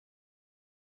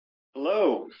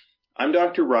Hello, I'm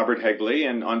Dr. Robert Hegley,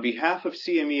 and on behalf of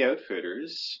CME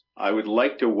Outfitters, I would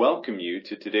like to welcome you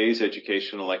to today's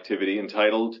educational activity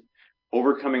entitled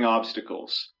Overcoming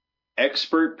Obstacles,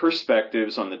 Expert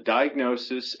Perspectives on the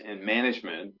Diagnosis and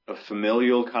Management of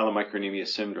Familial Chylomicronemia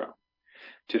Syndrome.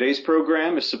 Today's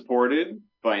program is supported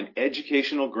by an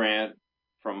educational grant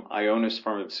from Ionis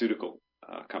Pharmaceutical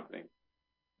Company.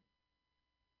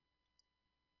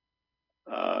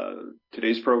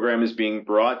 Today's program is being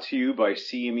brought to you by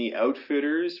CME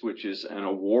Outfitters, which is an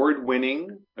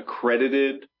award-winning,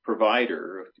 accredited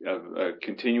provider of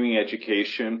continuing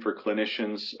education for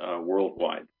clinicians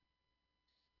worldwide.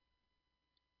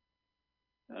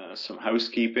 Some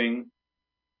housekeeping.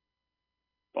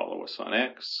 Follow us on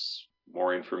X.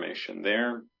 More information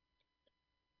there.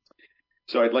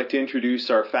 So I'd like to introduce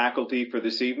our faculty for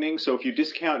this evening. So if you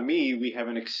discount me, we have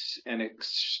an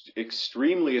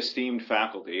extremely esteemed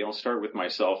faculty. I'll start with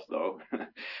myself, though.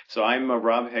 So I'm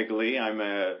Rob Hegley. I'm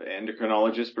an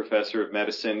endocrinologist, professor of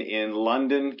medicine in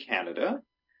London, Canada.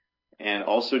 And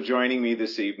also joining me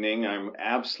this evening, I'm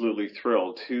absolutely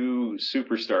thrilled, two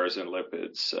superstars in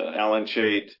lipids, Alan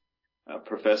Chait,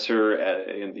 professor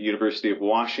in the University of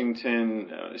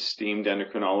Washington, esteemed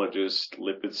endocrinologist,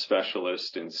 lipid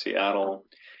specialist in Seattle,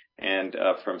 and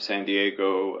from San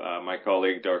Diego, my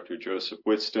colleague, Dr. Joseph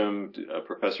Whitstam,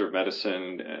 professor of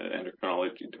medicine,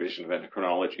 endocrinology, division of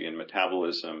endocrinology and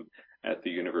metabolism at the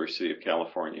University of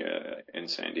California in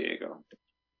San Diego.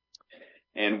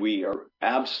 And we are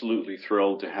absolutely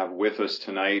thrilled to have with us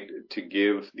tonight to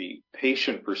give the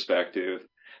patient perspective,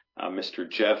 Mr.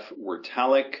 Jeff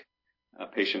Wertalik, a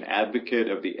patient advocate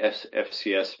of the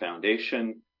FCS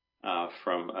Foundation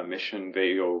from Mission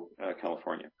Viejo,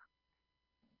 California.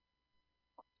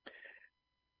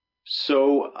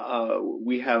 So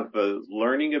we have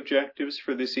learning objectives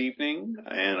for this evening,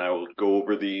 and I will go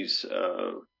over these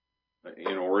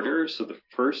in order. So the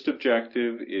first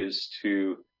objective is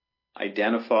to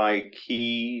identify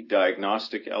key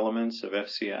diagnostic elements of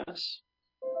FCS.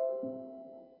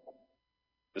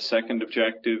 The second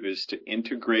objective is to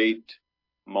integrate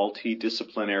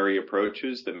multidisciplinary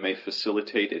approaches that may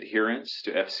facilitate adherence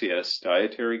to FCS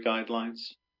dietary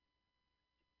guidelines.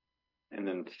 And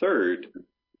then third,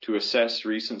 to assess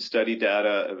recent study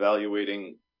data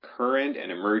evaluating current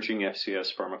and emerging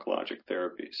FCS pharmacologic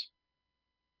therapies.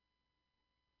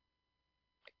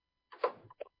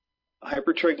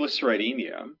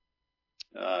 Hypertriglyceridemia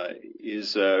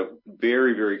is a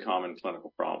very, very common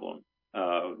clinical problem,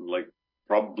 like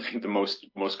probably the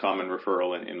most common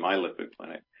referral in my lipid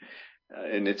clinic.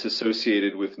 And it's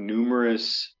associated with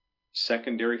numerous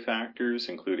secondary factors,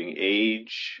 including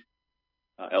age,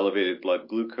 elevated blood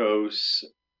glucose,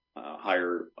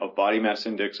 higher body mass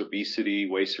index, obesity,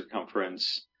 waist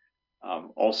circumference,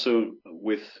 also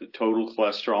with total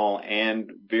cholesterol,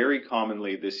 and very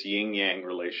commonly this yin-yang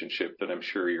relationship that I'm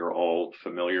sure you're all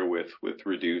familiar with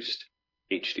reduced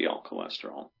HDL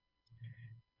cholesterol.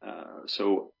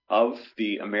 So of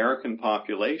the American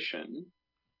population,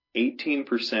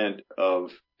 18%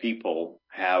 of people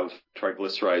have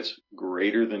triglycerides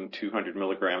greater than 200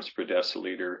 milligrams per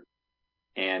deciliter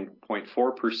and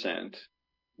 0.4%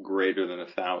 greater than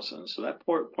 1,000. So that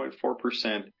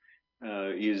 0.4%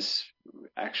 is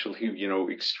actually,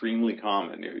 extremely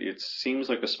common. It seems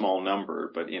like a small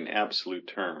number, but in absolute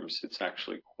terms, it's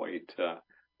actually quite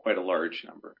a large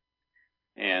number.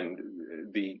 And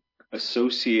the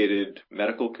associated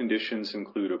medical conditions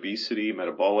include obesity,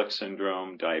 metabolic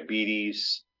syndrome,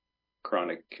 diabetes,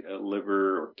 chronic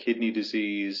liver or kidney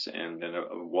disease, and then a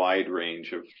wide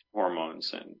range of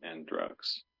hormones and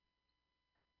drugs.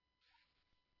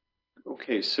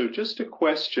 Okay, so just a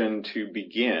question to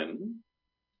begin,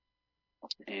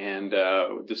 and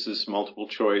this is multiple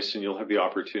choice, and you'll have the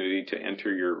opportunity to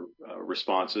enter your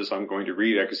responses. I'm going to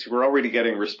read it because we're already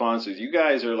getting responses. You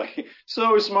guys are like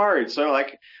so smart, so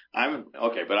like I'm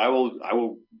okay, but I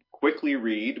will quickly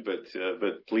read,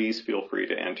 but please feel free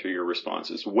to enter your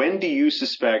responses. When do you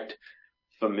suspect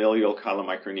familial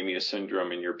chylomicronemia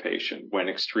syndrome in your patient? When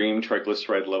extreme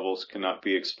triglyceride levels cannot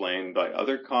be explained by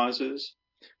other causes?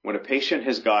 When a patient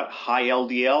has got high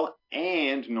LDL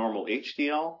and normal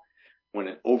HDL? When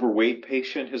an overweight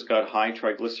patient has got high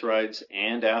triglycerides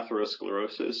and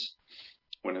atherosclerosis?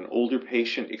 When an older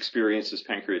patient experiences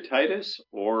pancreatitis?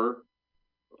 Or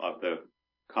the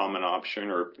common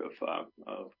option or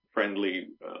friendly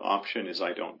option is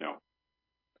I don't know.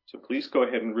 So please go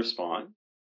ahead and respond.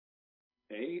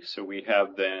 Okay, so we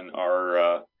have then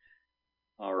our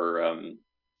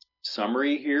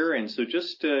summary here. And so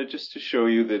just to show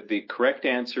you that the correct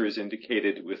answer is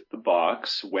indicated with the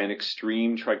box when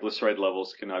extreme triglyceride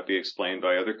levels cannot be explained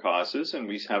by other causes. And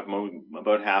we have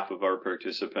about half of our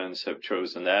participants have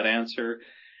chosen that answer.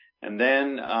 And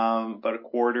then about a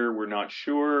quarter were not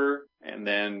sure. And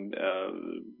then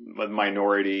the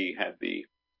minority had the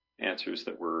answers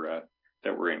that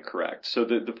were incorrect. So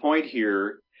the point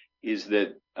here is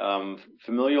that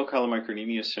familial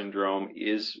chylomicronemia syndrome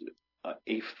is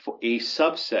a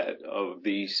subset of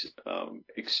these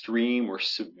extreme or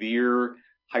severe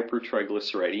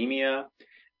hypertriglyceridemia.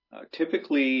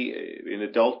 Typically, in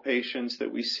adult patients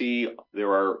that we see,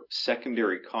 there are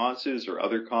secondary causes or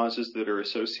other causes that are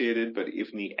associated, but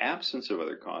if in the absence of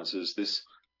other causes, this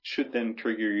should then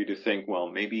trigger you to think, well,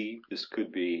 maybe this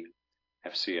could be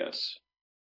FCS.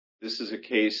 This is a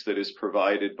case that is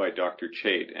provided by Dr.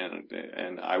 Chait,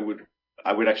 and I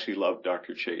would actually love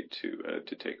Dr. Chait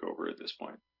to take over at this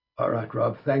point. All right,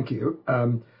 Rob, thank you.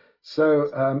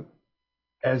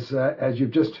 As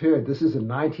you've just heard, this is a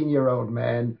 19-year-old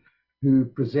man who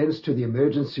presents to the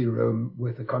emergency room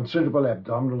with a considerable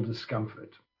abdominal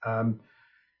discomfort.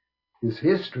 His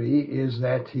history is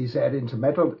that he's had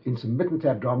intermittent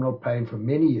abdominal pain for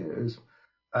many years,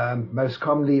 most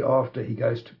commonly after he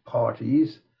goes to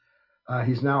parties.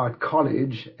 He's now at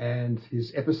college, and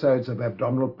his episodes of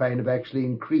abdominal pain have actually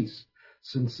increased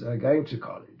since going to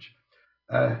college.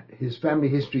 His family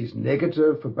history is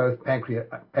negative for both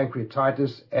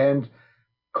pancreatitis and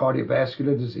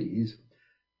cardiovascular disease.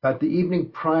 But the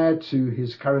evening prior to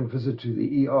his current visit to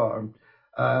the ER,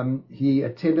 he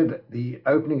attended the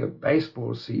opening of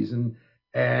baseball season,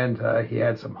 and he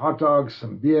had some hot dogs,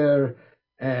 some beer,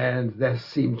 and that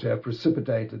seemed to have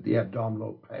precipitated the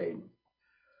abdominal pain.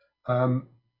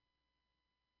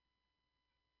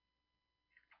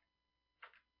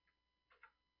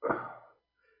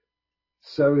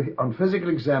 So on physical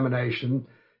examination,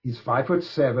 he's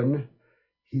 5'7".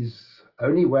 He's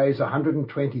only weighs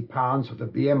 120 pounds with a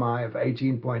BMI of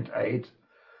 18.8.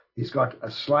 He's got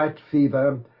a slight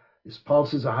fever. His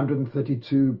pulse is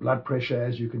 132, blood pressure,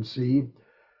 as you can see.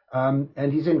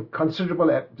 And he's in considerable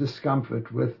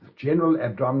discomfort with general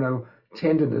abdominal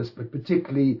tenderness, but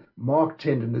particularly marked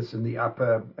tenderness in the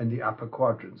upper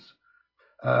quadrants.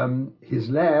 His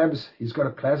labs, he's got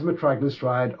a plasma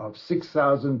triglyceride of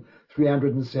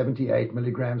 6,378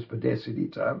 milligrams per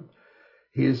deciliter.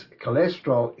 His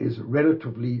cholesterol is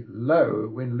relatively low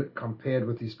when compared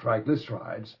with his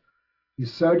triglycerides.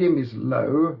 His sodium is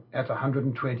low at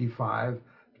 125,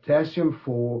 potassium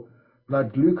 4,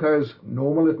 blood glucose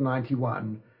normal at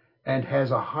 91, and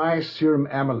has a high serum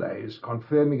amylase,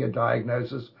 confirming a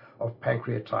diagnosis of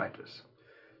pancreatitis.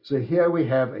 So here we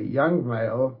have a young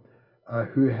male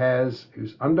who's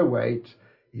underweight,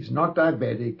 he's not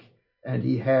diabetic, and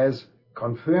he has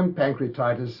confirmed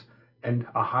pancreatitis and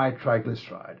a high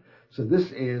triglyceride. So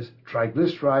this is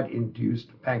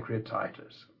triglyceride-induced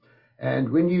pancreatitis.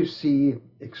 And when you see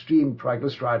extreme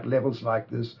triglyceride levels like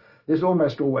this, there's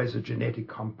almost always a genetic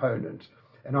component.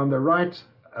 And on the right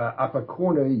upper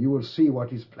corner, you will see what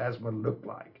his plasma looked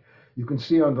like. You can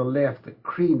see on the left the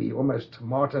creamy, almost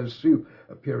tomato soup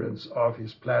appearance of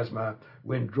his plasma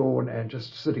when drawn and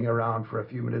just sitting around for a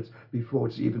few minutes before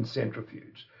it's even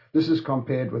centrifuged. This is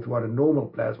compared with what a normal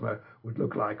plasma would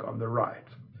look like on the right.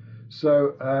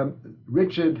 So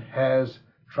Richard has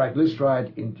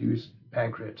triglyceride-induced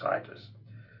pancreatitis.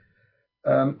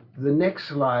 The next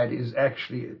slide is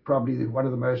actually probably one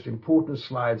of the most important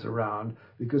slides around,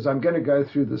 because I'm going to go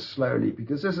through this slowly,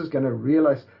 because this is going to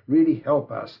really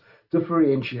help us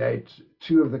differentiate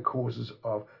two of the causes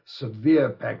of severe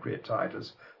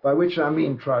pancreatitis, by which I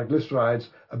mean triglycerides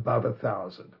above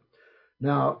 1,000.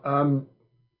 Now,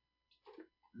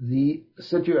 the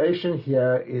situation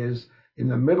here is in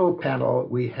the middle panel,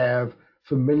 we have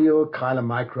familial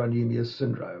chylomicronemia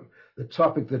syndrome, the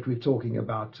topic that we're talking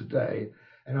about today.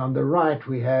 And on the right,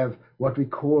 we have what we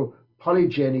call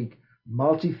polygenic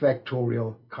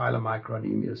multifactorial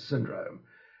chylomicronemia syndrome.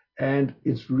 And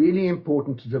it's really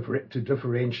important to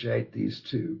differentiate these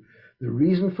two. The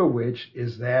reason for which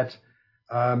is that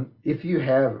if you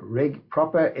have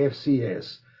proper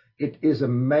FCS, it is a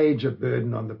major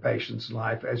burden on the patient's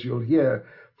life, as you'll hear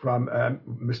from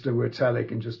Mr.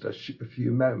 Wertalik in just a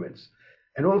few moments.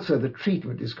 And also the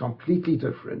treatment is completely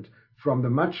different from the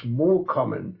much more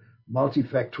common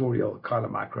multifactorial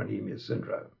chylomicronemia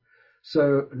syndrome.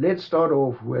 So let's start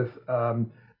off with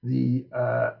the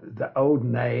old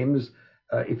names.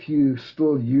 If you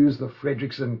still use the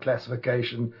Fredrickson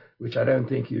classification, which I don't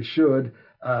think you should,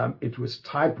 it was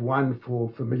type 1 for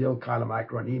familial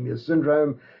chylomicronemia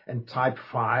syndrome and type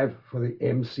 5 for the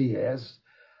MCS.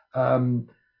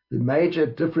 The major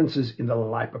differences in the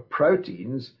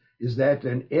lipoproteins is that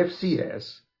in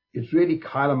FCS, it's really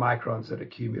chylomicrons that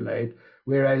accumulate,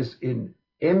 whereas in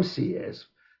MCS,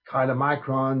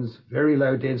 chylomicrons, very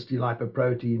low density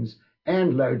lipoproteins,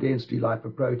 and low density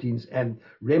lipoproteins and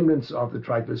remnants of the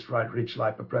triglyceride-rich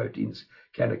lipoproteins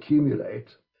can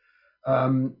accumulate.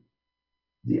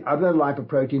 The other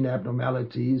lipoprotein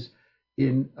abnormalities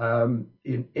in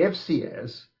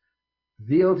FCS,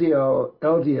 VLDL,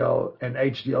 LDL, and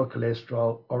HDL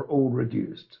cholesterol are all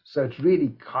reduced. So it's really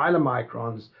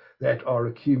chylomicrons that are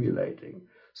accumulating.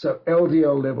 So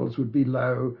LDL levels would be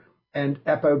low and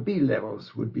ApoB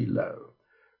levels would be low.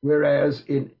 Whereas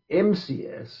in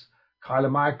MCS,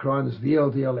 chylomicrons,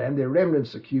 VLDL, and their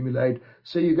remnants accumulate,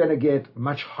 so you're going to get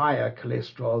much higher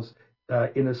cholesterols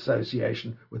in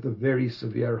association with a very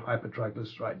severe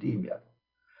hypertriglyceridemia.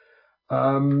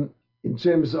 In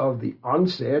terms of the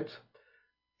onset,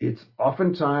 it's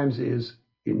oftentimes is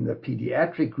in the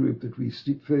pediatric group that we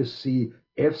first see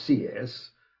FCS.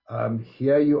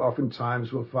 Here you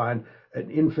oftentimes will find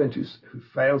an infant who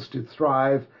fails to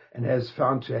thrive and has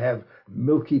found to have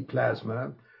milky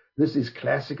plasma. This is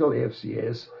classical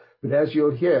FCS, but as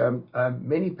you'll hear,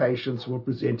 many patients will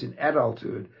present in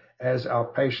adulthood, as our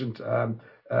patient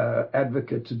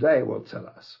advocate today will tell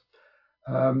us.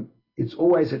 It's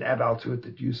always in adulthood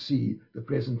that you see the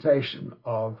presentation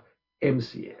of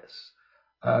MCS.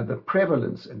 The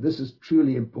prevalence, and this is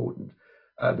truly important,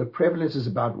 the prevalence is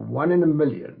about 1 in a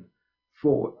million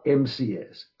for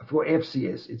MCS. For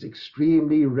FCS, it's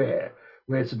extremely rare,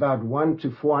 where it's about 1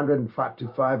 to 405 to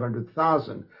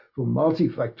 500,000 for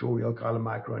multifactorial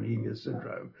chylomicronemia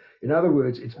syndrome. In other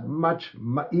words, it's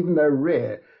even though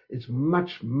rare, it's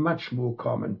much more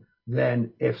common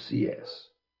than FCS.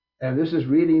 And this is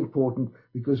really important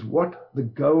because what the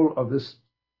goal of this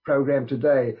program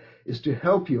today is to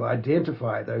help you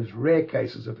identify those rare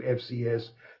cases of FCS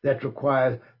that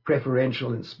require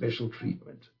preferential and special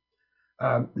treatment.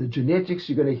 The genetics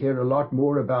you're going to hear a lot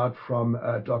more about from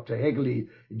Dr. Hegley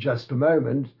in just a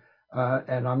moment,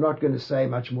 and I'm not going to say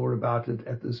much more about it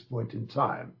at this point in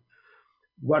time.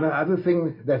 One other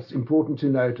thing that's important to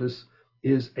notice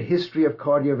is a history of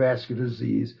cardiovascular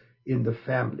disease in the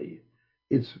family.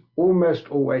 It's almost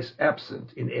always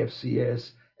absent in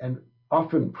FCS and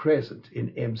often present in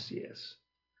MCS.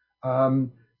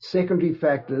 Secondary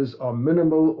factors are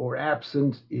minimal or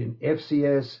absent in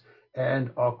FCS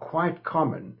and are quite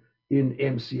common in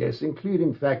MCS,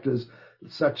 including factors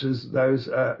such as those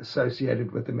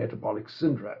associated with the metabolic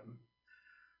syndrome.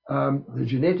 The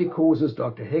genetic causes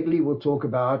Dr. Hegley will talk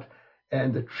about,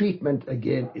 and the treatment,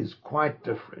 again, is quite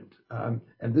different.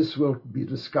 And this will be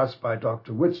discussed by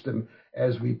Dr. Whitston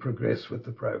as we progress with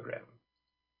the program.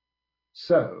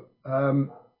 So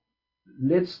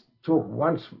let's talk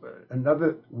one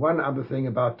other thing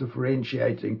about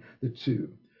differentiating the two.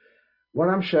 What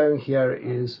I'm showing here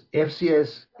is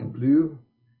FCS in blue,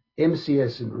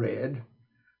 MCS in red,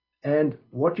 and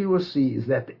what you will see is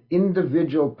that the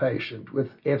individual patient with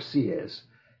FCS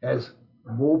has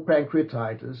more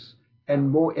pancreatitis and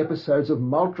more episodes of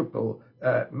multiple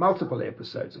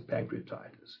episodes of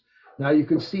pancreatitis. Now you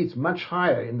can see it's much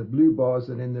higher in the blue bars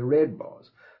than in the red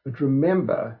bars, but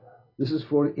remember, this is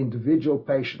for an individual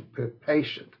patient per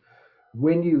patient.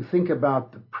 When you think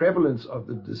about the prevalence of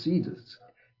the diseases,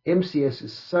 MCS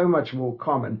is so much more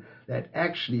common that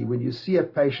actually when you see a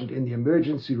patient in the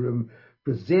emergency room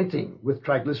presenting with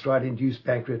triglyceride-induced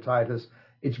pancreatitis,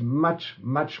 it's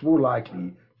much more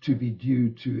likely to be due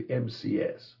to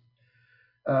MCS.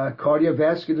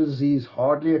 Cardiovascular disease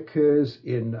hardly occurs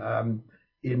in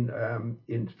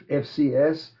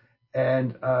FCS,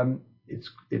 and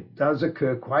it does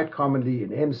occur quite commonly in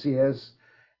MCS.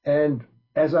 And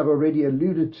as I've already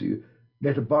alluded to,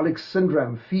 metabolic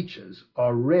syndrome features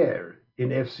are rare in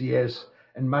FCS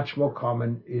and much more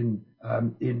common in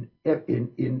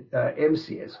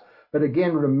MCS. But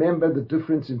again, remember the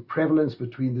difference in prevalence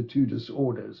between the two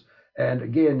disorders. And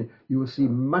again, you will see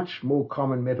much more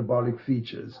common metabolic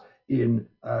features in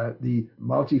the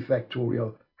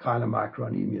multifactorial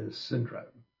chylomicronemia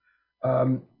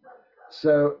syndrome.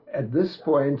 So at this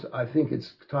point, I think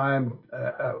it's time,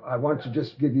 I want to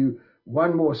just give you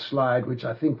one more slide, which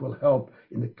I think will help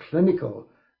in the clinical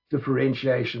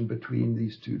differentiation between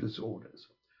these two disorders.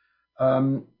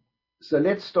 So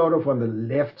let's start off on the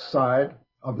left side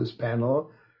of this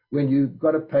panel when you've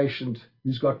got a patient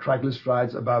who's got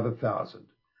triglycerides above 1,000.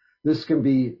 This can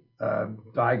be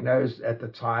diagnosed at the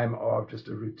time of just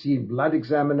a routine blood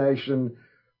examination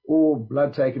or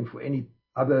blood taken for any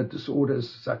other disorders,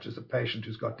 such as a patient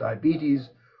who's got diabetes,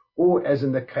 or as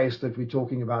in the case that we're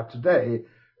talking about today,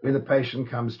 when the patient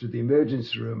comes to the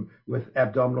emergency room with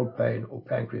abdominal pain or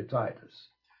pancreatitis.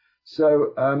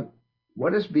 So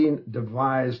what has been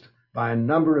devised by a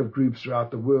number of groups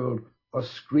throughout the world are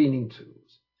screening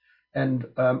tools. And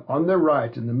on the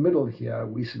right, in the middle here,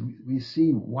 we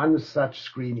see one such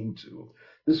screening tool.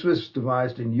 This was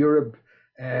devised in Europe,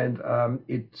 and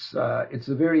it's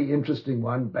a very interesting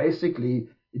one. Basically,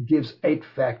 it gives 8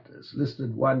 factors,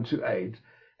 listed 1 to 8,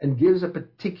 and gives a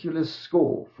particular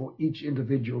score for each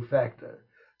individual factor.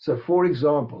 So, for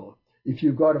example, if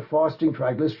you've got a fasting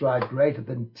triglyceride greater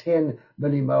than 10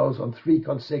 millimoles on 3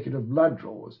 consecutive blood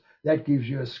draws, that gives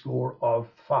you a score of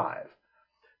 5.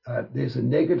 There's a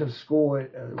negative score.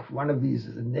 One of these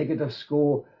is a negative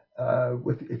score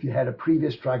if you had a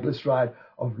previous triglyceride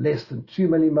of less than 2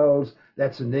 millimoles,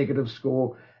 that's a negative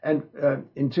score. And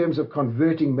in terms of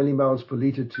converting millimoles per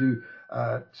liter to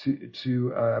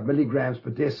milligrams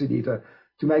per deciliter,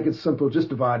 to make it simple, just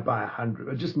divide by 100,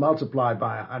 or just multiply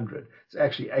by 100. It's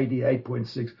actually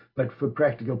 88.6, but for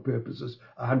practical purposes,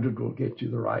 100 will get you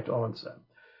the right answer.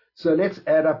 So let's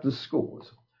add up the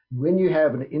scores. When you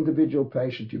have an individual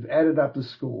patient, you've added up the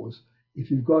scores. If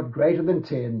you've got greater than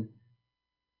 10,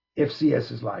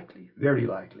 FCS is likely, very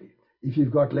likely. If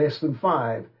you've got less than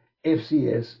 5,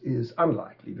 FCS is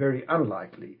unlikely, very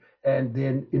unlikely, and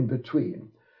then in between.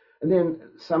 And then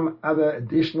some other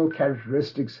additional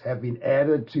characteristics have been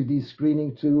added to these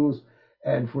screening tools.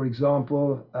 And for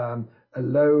example, a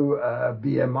low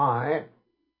BMI,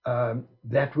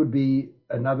 that would be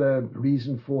another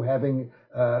reason for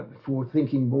for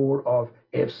thinking more of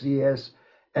FCS,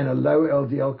 and a low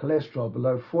LDL cholesterol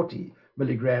below 40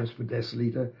 milligrams per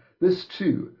deciliter. This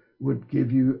too would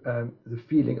give you the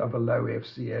feeling of a low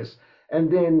FCS.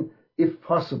 And then, if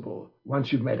possible,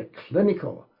 once you've made a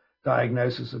clinical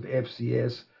diagnosis of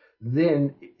FCS,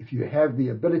 then if you have the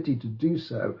ability to do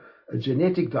so, a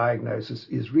genetic diagnosis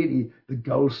is really the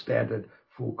gold standard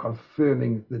for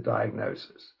confirming the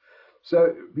diagnosis.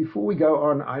 So before we go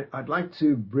on, I'd like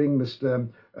to bring Mr.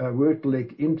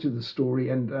 Wertelich into the story.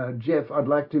 And Jeff, I'd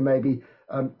like to maybe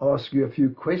ask you a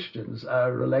few questions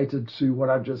related to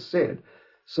what I've just said.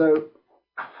 So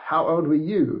how old were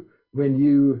you when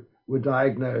you were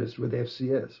diagnosed with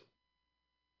FCS?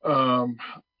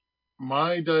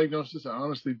 My diagnosis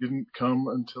honestly didn't come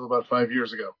until about 5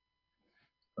 years ago.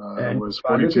 I was 42.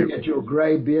 By looking at your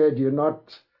gray beard, you're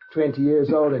not 20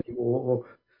 years old anymore, or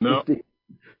 50. No.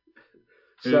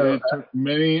 So it took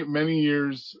many, many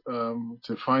years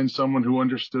to find someone who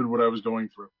understood what I was going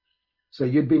through. So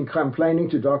you'd been complaining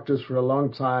to doctors for a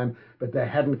long time, but they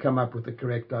hadn't come up with the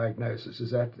correct diagnosis.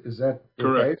 Is that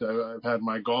correct? Okay? I've had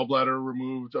my gallbladder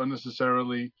removed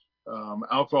unnecessarily.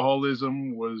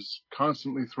 Alcoholism was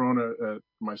constantly thrown at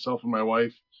myself and my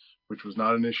wife, which was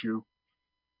not an issue.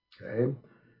 Okay.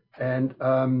 And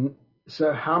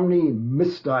so how many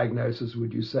misdiagnoses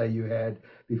would you say you had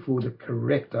before the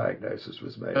correct diagnosis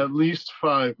was made? At least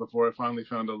 5 before I finally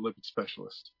found a lipid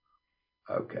specialist.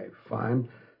 Okay, fine.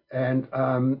 And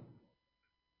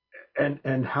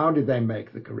how did they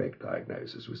make the correct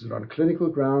diagnosis? Was it on clinical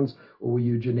grounds, or were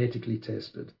you genetically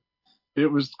tested? It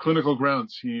was clinical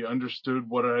grounds. He understood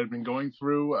what I had been going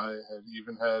through. I had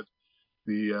even had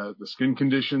the skin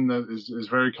condition that is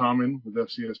very common with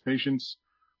FCS patients,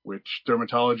 which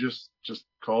dermatologists just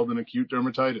called an acute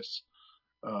dermatitis.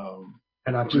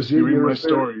 And I just presume hearing my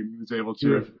story, he was able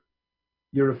to.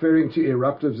 You're referring to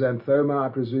eruptive xanthoma, I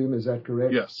presume. Is that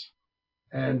correct? Yes.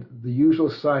 And the usual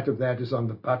site of that is on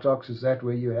the buttocks. Is that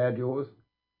where you had yours?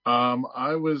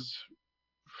 I was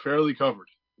fairly covered.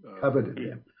 Covered in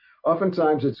them.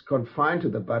 Oftentimes it's confined to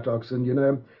the buttocks, and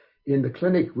in the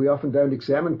clinic we often don't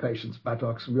examine patients'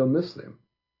 buttocks, and we'll miss them.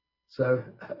 So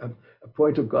a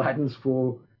point of guidance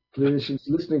for clinicians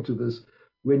listening to this: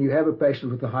 when you have a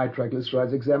patient with a high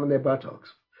triglycerides, examine their buttocks.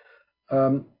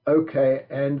 Okay,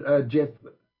 and Jeff,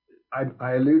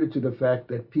 I alluded to the fact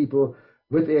that people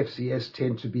with FCS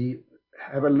tend to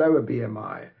have a lower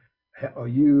BMI.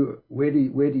 Where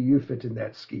do you fit in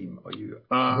that scheme? Are you?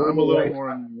 I'm a little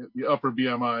more in the upper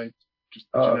BMI. Just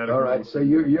genetically. All right. So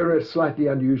you're a slightly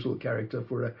unusual character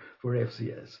for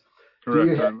FCS.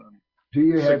 Correct. Do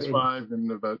you have 6'5"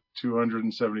 and about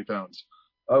 270 pounds?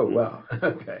 Oh wow.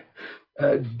 Okay.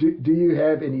 Do you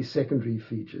have any secondary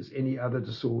features? Any other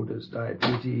disorders?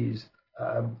 Diabetes?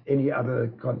 Any other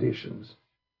conditions?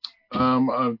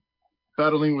 I'm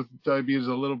battling with diabetes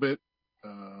a little bit.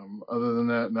 Other than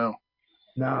that, no.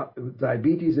 Now,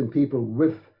 diabetes in people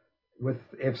with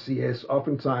FCS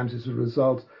oftentimes is a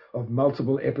result of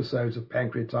multiple episodes of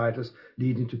pancreatitis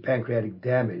leading to pancreatic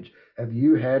damage. Have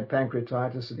you had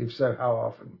pancreatitis, and if so, how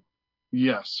often?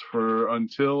 Yes,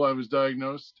 until I was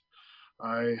diagnosed,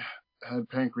 I had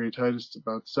pancreatitis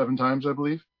about 7 times, I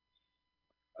believe.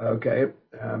 Okay,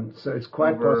 so it's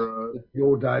quite possible Over, that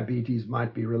your diabetes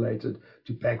might be related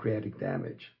to pancreatic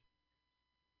damage.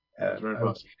 it's very Okay.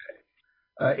 possible.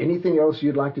 Anything else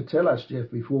you'd like to tell us,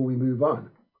 Jeff, before we move on?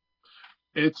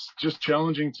 It's just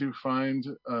challenging to find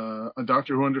a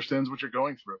doctor who understands what you're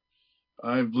going through.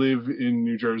 I live in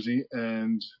New Jersey,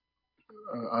 and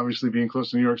obviously being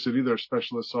close to New York City, there are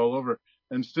specialists all over.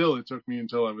 And still, it took me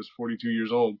until I was 42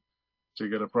 years old to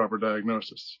get a proper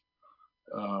diagnosis.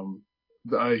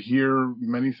 I hear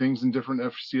many things in different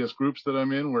FCS groups that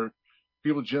I'm in where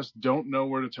people just don't know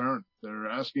where to turn. They're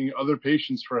asking other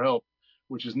patients for help,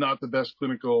 which is not the best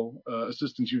clinical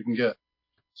assistance you can get.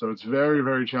 So it's very,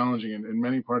 very challenging in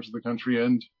many parts of the country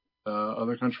and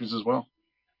other countries as well.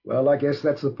 Well, I guess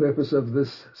that's the purpose of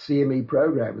this CME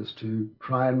program, is to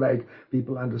try and make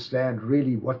people understand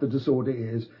really what the disorder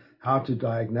is, how to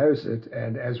diagnose it,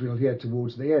 and as we'll hear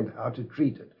towards the end, how to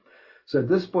treat it. So at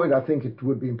this point, I think it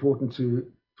would be important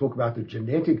to talk about the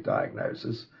genetic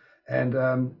diagnosis. And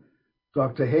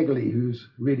Dr. Hegley, who's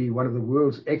really one of the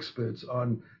world's experts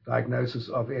on diagnosis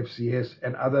of FCS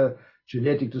and other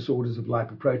genetic disorders of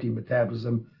lipoprotein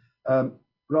metabolism.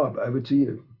 Rob, over to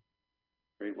you.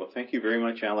 Great. Well, thank you very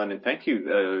much, Alan, and thank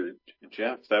you,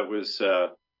 Jeff. That was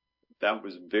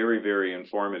very, very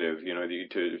informative. You know,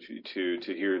 to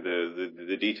hear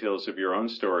the details of your own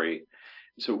story.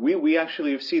 So we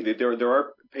actually see that there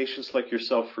are patients like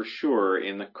yourself for sure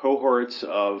in the cohorts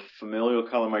of familial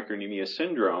chylomicronemia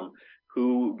syndrome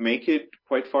who make it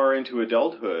quite far into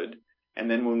adulthood, and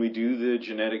then when we do the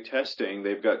genetic testing,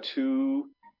 they've got two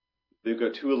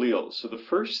alleles. So the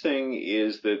first thing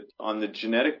is that on the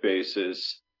genetic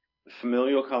basis,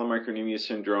 familial chylomicronemia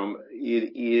syndrome,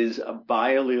 it is a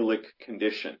biallelic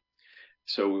condition.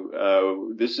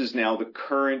 So this is now the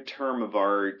current term of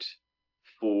art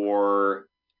for,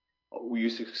 we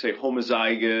used to say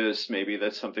homozygous. Maybe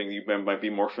that's something you might be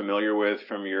more familiar with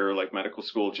from your like medical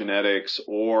school genetics,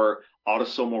 or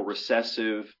autosomal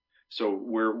recessive. So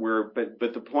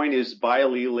but the point is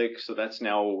biallelic. So that's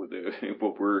now what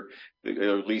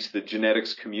at least the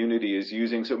genetics community is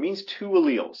using. So it means two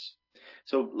alleles.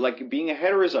 So like being a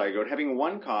heterozygote, having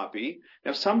one copy.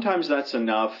 Now sometimes that's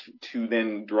enough to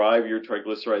then drive your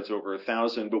triglycerides over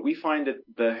 1,000, but we find that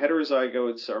the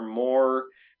heterozygotes are more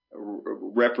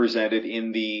represented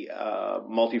in the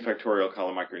multifactorial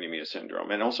chylomicronemia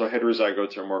syndrome, and also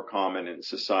heterozygotes are more common in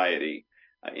society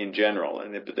in general.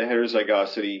 And the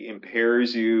heterozygosity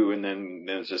impairs you, and then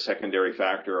there's a secondary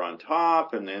factor on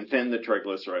top, and then the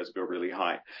triglycerides go really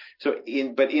high. So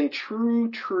in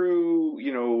true, pure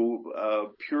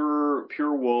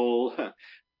wool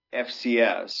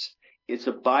FCS, it's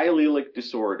a biallelic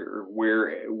disorder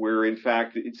where in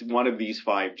fact it's one of these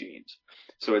 5 genes.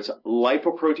 So it's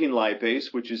lipoprotein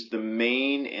lipase, which is the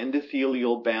main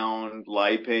endothelial bound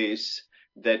lipase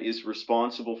that is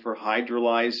responsible for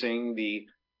hydrolyzing the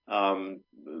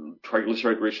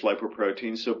triglyceride-rich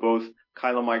lipoproteins, so both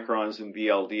chylomicrons and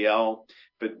VLDL.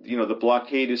 But the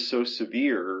blockade is so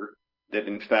severe that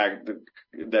in fact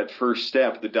that first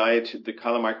step, the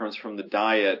chylomicrons from the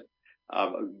diet,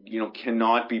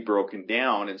 cannot be broken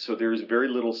down, and so there's very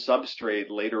little substrate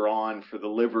later on for the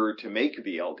liver to make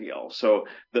VLDL. So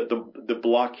the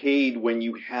blockade, when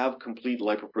you have complete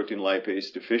lipoprotein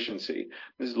lipase deficiency,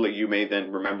 this is like, you may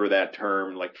then remember that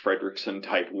term like Fredrickson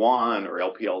type 1 or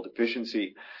LPL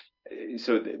deficiency.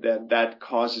 So that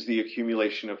causes the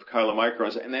accumulation of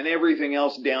chylomicrons, and then everything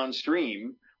else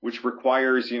downstream, which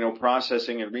requires,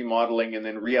 processing and remodeling and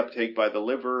then reuptake by the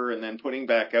liver and then putting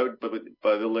back out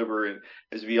by the liver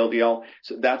as VLDL.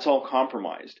 So that's all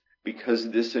compromised because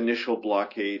this initial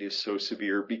blockade is so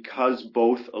severe, because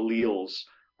both alleles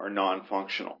are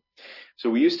non-functional. So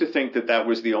we used to think that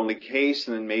was the only case,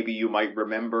 and then maybe you might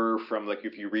remember from, like,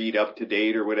 if you read Up to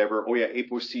Date or whatever, oh yeah,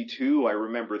 ApoC2, I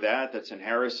remember that. That's in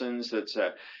Harrison's.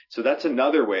 So that's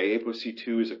another way.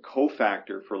 ApoC2 is a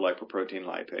cofactor for lipoprotein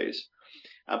lipase.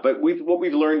 But what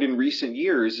we've learned in recent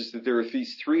years is that there are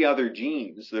these 3 other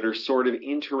genes that are sort of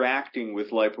interacting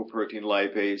with lipoprotein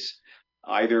lipase,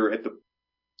 either at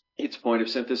its point of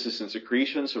synthesis and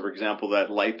secretion. So, for example, that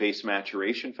lipase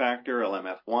maturation factor,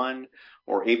 LMF1,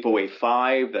 or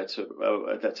ApoA5. That's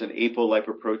an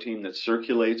apolipoprotein that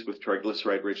circulates with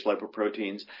triglyceride-rich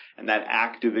lipoproteins, and that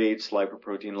activates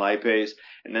lipoprotein lipase.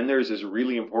 And then there's this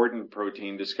really important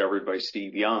protein discovered by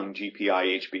Steve Young,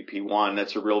 GPI-HBP1.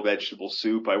 That's a real vegetable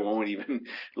soup. I won't even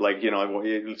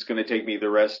it's going to take me the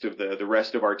rest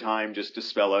of our time just to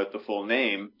spell out the full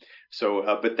name. So,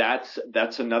 but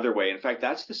that's another way. In fact,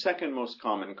 that's the second most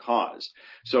common cause.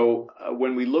 So,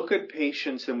 when we look at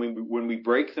patients and when we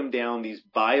break them down, these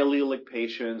biallelic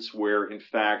patients where in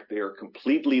fact they are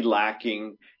completely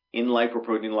lacking in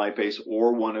lipoprotein lipase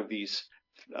or one of these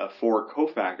four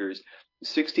cofactors,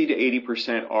 60 to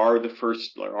 80% are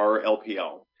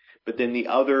LPL. But then the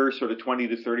other sort of 20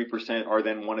 to 30% are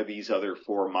then one of these other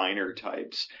four minor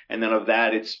types. And then of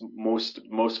that, it's most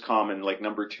common, like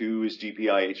number 2 is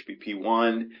GPI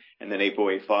HBP1, and then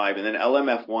ApoA5, and then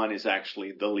LMF1 is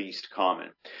actually the least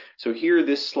common. So here,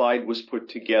 this slide was put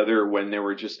together when there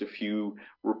were just a few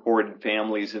reported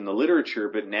families in the literature,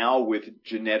 but now with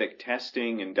genetic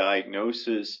testing and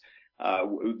diagnosis,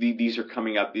 these are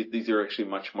coming up. These are actually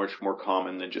much more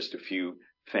common than just a few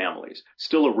families.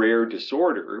 Still a rare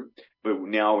disorder, but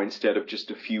now instead of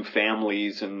just a few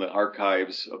families in the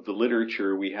archives of the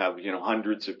literature, we have,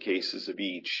 hundreds of cases of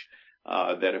each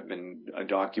that have been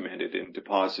documented and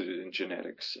deposited in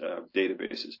genetics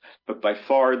databases. But by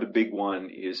far the big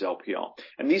one is LPL.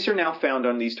 And these are now found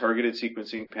on these targeted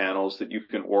sequencing panels that you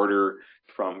can order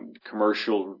from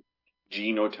commercial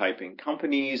genotyping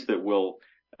companies that will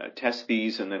test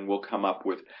these, and then we'll come up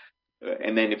with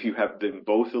and then if you have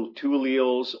both 2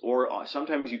 alleles, or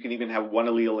sometimes you can even have one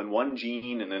allele in one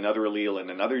gene and another allele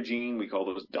in another gene. We call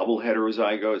those double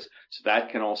heterozygotes. So that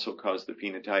can also cause the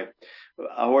phenotype.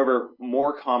 However,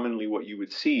 more commonly what you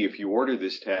would see if you order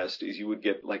this test is you would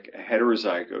get like a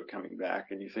heterozygote coming back,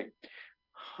 and you think,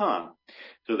 So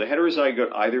the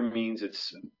heterozygote either means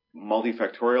it's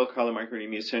multifactorial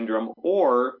chylomicronemia syndrome,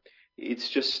 or it's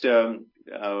just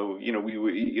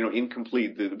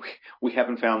incomplete. We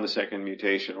haven't found the second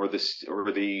mutation, or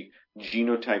the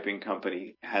genotyping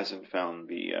company hasn't found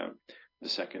the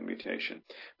second mutation.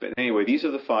 But anyway, these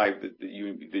are the 5 that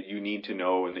you need to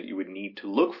know and that you would need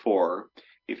to look for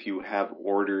if you have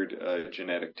ordered a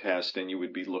genetic test, and you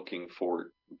would be looking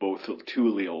for both 2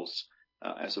 alleles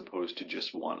as opposed to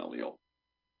just one allele.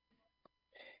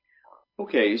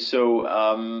 Okay, I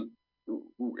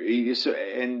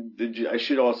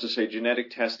should also say genetic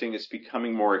testing is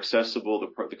becoming more accessible.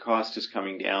 The cost is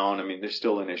coming down. I mean, there's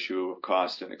still an issue of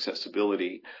cost and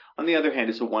accessibility. On the other hand,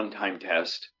 it's a one-time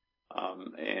test.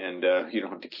 And you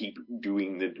don't have to keep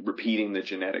repeating the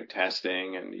genetic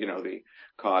testing, and, the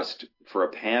cost for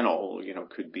a panel,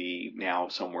 could be now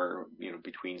somewhere,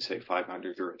 between say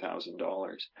 $500 or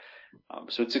 $1,000.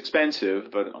 So it's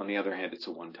expensive, but on the other hand, it's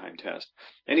a one-time test.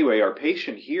 Anyway, our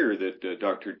patient here that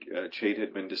Dr. Chait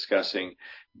had been discussing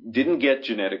didn't get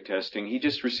genetic testing. He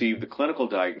just received the clinical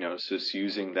diagnosis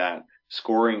using that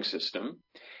scoring system,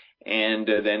 and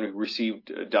then received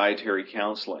dietary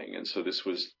counseling. And so this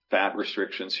was fat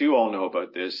restrictions. You all know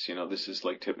about this. This is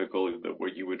like typical of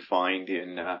what you would find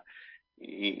in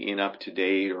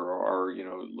up-to-date or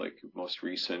like most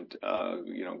recent,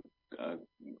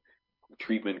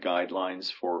 treatment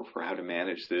guidelines for how to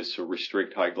manage this. So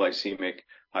restrict high glycemic,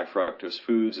 high fructose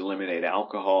foods, eliminate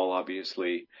alcohol,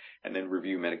 obviously, and then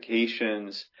review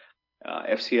medications.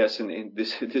 FCS, and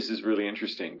this is really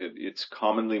interesting, that it's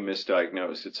commonly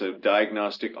misdiagnosed. It's a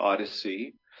diagnostic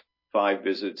odyssey, 5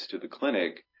 visits to the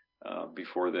clinic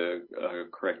before the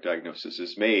correct diagnosis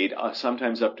is made,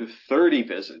 sometimes up to 30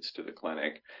 visits to the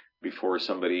clinic before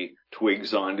somebody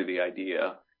twigs onto the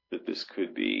idea that this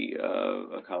could be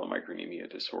a chylomicronemia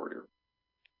disorder.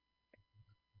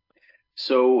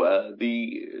 So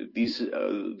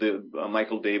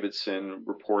Michael Davidson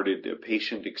reported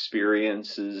patient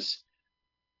experiences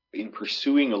in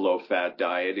pursuing a low-fat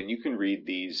diet, and you can read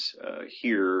these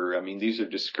here. I mean, these are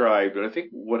described, but I think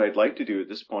what I'd like to do at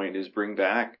this point is bring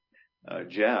back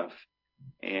Jeff,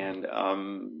 and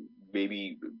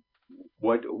maybe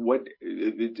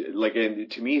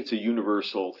and to me, it's a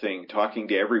universal thing, talking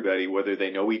to everybody, whether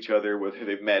they know each other, whether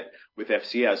they've met with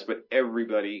FCS, but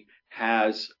everybody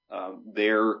has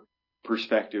their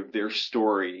perspective, their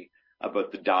story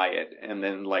about the diet, and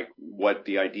then like what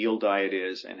the ideal diet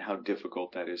is and how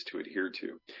difficult that is to adhere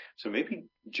to. So maybe,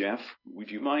 Jeff, would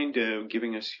you mind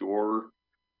giving us your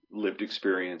lived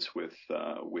experience with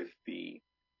the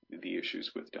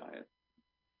issues with diet?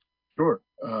 Sure.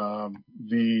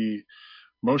 The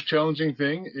most challenging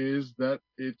thing is that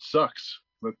it sucks.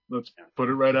 Let's put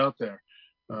it right out there.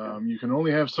 You can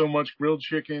only have so much grilled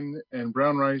chicken and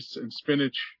brown rice and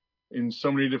spinach in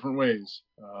so many different ways.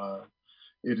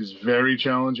 It is very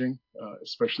challenging,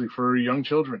 especially for young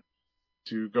children,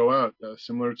 to go out,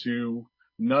 similar to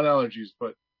nut allergies.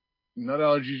 But nut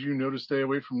allergies, you know to stay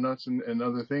away from nuts and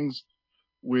other things.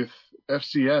 With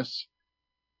FCS,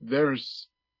 there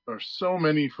are so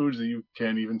many foods that you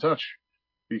can't even touch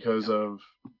because of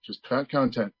just fat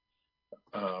content.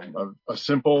 A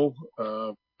simple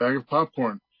bag of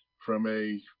popcorn from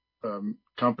a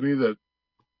company that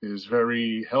is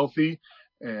very healthy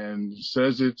and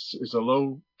says it's a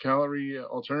low calorie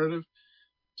alternative,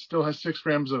 still has 6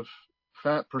 grams of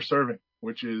fat per serving,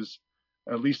 which is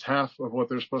at least half of what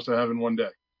they're supposed to have in one day.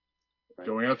 Right.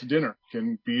 Going out to dinner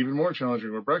can be even more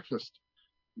challenging, or breakfast.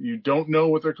 You don't know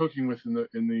what they're cooking with in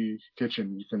the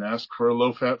kitchen. You can ask for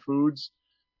low fat foods,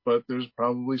 but there's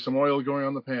probably some oil going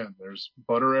on the pan. There's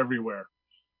butter everywhere.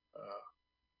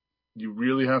 You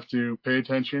really have to pay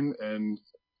attention and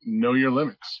know your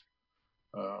limits.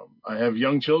 I have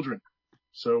young children,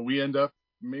 so we end up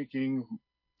making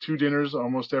 2 dinners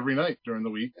almost every night during the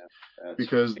week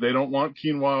because they don't want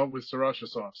quinoa with sriracha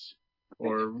sauce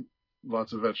or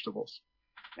lots of vegetables.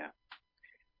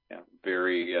 Yeah,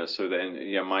 very. So then,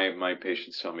 my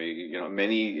patients tell me,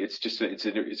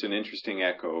 it's an interesting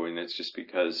echo, and it's just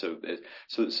because of it.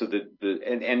 So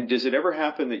and does it ever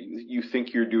happen that you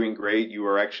think you're doing great, you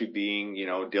are actually being,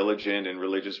 diligent and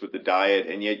religious with the diet,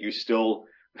 and yet you still,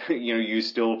 you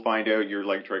still find out your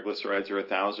like triglycerides are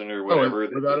 1,000 or whatever?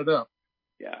 Without a doubt.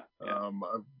 Yeah.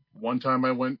 One time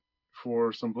I went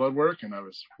for some blood work and I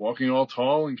was walking all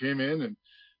tall and came in, and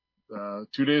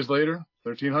 2 days later,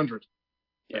 1,300.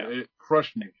 Yeah. It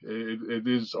crushed me. It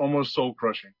is almost soul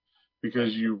crushing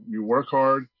because you work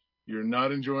hard, you're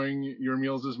not enjoying your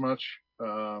meals as much,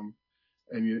 and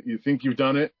you think you've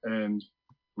done it, and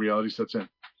reality sets in.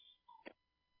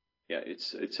 Yeah,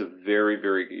 it's a very,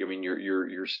 very, I mean,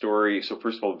 your story. So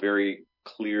first of all, very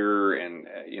clear, and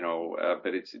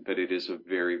but it's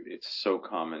so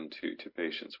common to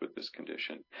patients with this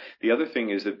condition. The other thing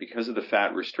is that because of the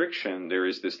fat restriction, there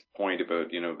is this point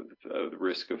about the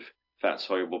risk of fat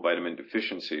soluble vitamin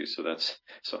deficiency. So that's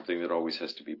something that always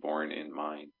has to be borne in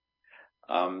mind.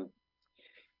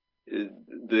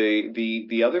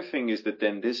 The other thing is that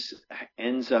then this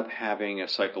ends up having a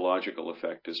psychological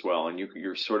effect as well, and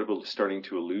you're sort of starting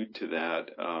to allude to that,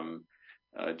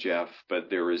 Jeff. But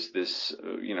there is this,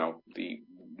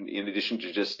 in addition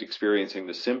to just experiencing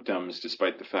the symptoms,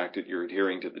 despite the fact that you're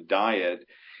adhering to the diet,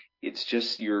 it's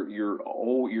just your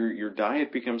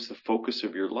diet becomes the focus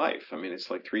of your life. I mean, it's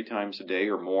like 3 times a day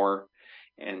or more.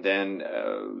 And then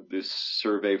this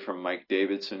survey from Mike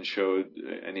Davidson showed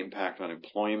an impact on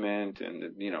employment and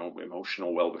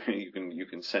emotional well-being. You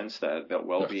can sense that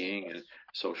well-being and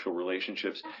social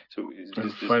relationships. So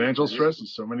financial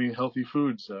stresses. So many healthy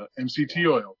foods. MCT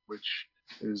oil, which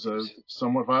is a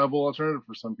somewhat viable alternative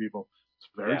for some people. It's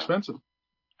very expensive.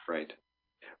 Right.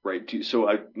 Right. So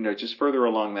just further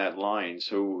along that line.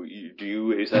 So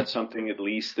is that something at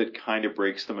least that kind of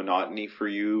breaks the monotony for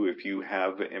you if you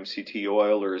have MCT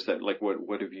oil, or is that like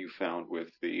what have you found with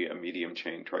the medium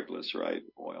chain triglyceride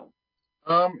oil?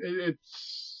 It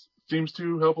seems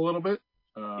to help a little bit.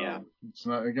 It's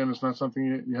not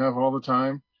something you have all the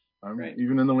time.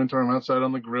 Even in the winter, I'm outside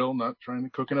on the grill, not trying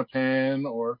to cook in a pan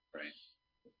or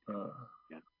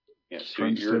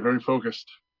trying to stay very focused.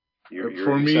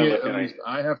 For me, at least,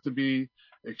 I have to be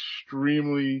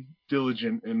extremely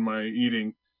diligent in my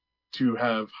eating to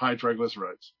have high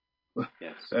triglycerides.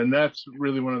 Yes. And that's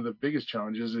really one of the biggest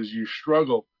challenges is you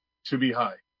struggle to be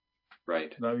high.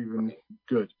 Right. Not even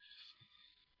good.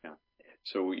 Yeah.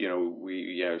 So, we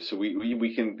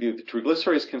can, the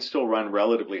triglycerides can still run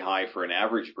relatively high for an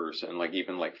average person, like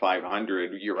even like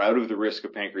 500. You're out of the risk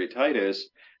of pancreatitis.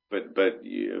 But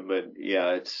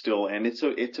it's still, and it's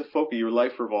a focus. Your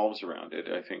life revolves around it.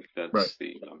 I think that's right.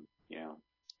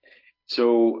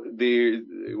 So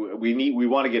we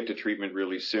want to get to treatment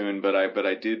really soon, but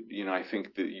I did, I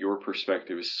think that your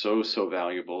perspective is so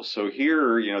valuable. So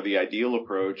here, the ideal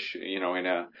approach,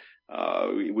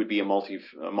 it would be a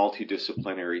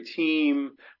multidisciplinary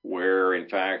team where, in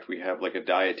fact, we have like a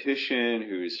dietitian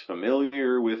who's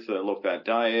familiar with the low-fat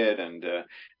diet, and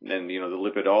then the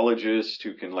lipidologist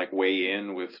who can like weigh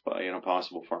in with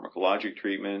possible pharmacologic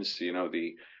treatments.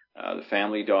 The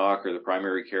family doc or the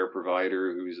primary care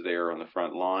provider who's there on the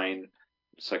front line,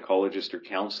 psychologist or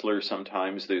counselor.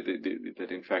 Sometimes that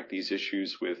in fact these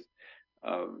issues with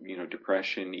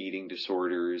depression, eating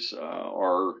disorders,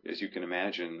 are, as you can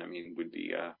imagine, I mean, would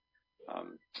be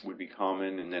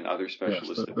common, and then other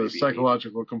specialists. Yes, the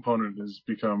psychological component has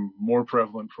become more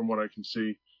prevalent from what I can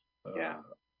see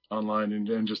online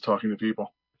and just talking to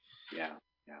people. Yeah,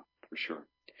 for sure.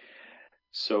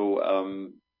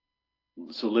 So,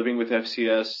 so living with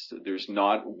FCS, there's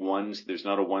not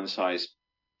a one size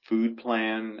food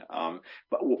plan.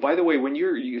 But by the way, when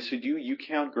you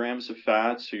count grams of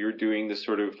fat, so you're doing this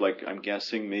sort of like, I'm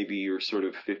guessing maybe you're sort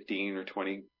of 15 or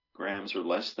 20 grams or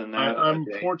less than that. I'm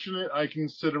fortunate I can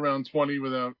sit around 20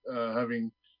 without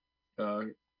having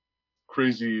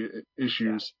crazy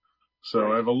issues. So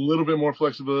Right. I have a little bit more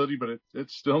flexibility, but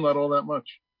it's still not all that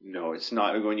much. No, it's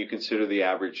not. When you consider the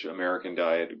average American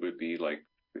diet, it would be like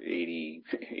 80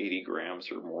 grams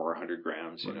or more, 100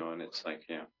 grams, Right. and it's like,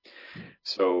 yeah.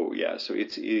 So yeah, so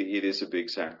it is a big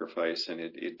sacrifice, and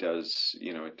it does,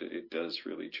 it does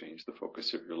really change the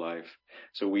focus of your life.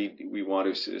 So we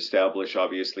want to establish,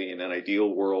 obviously, in an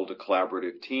ideal world, a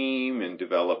collaborative team and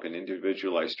develop an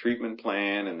individualized treatment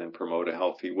plan, and then promote a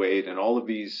healthy weight. And all of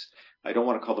these, I don't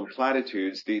want to call them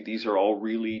platitudes. These are all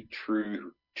really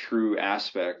true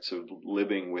aspects of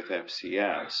living with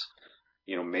FCS.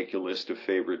 Make a list of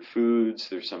favorite foods.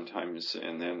 There's sometimes,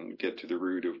 and then get to the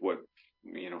root of what,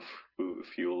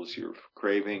 fuels your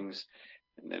cravings,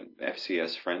 and then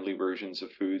FCS friendly versions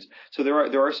of foods. So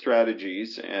there are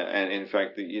strategies, and in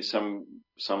fact,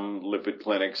 some lipid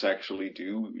clinics actually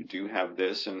do have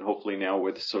this, and hopefully now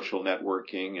with social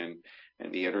networking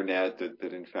and the internet,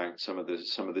 that in fact some of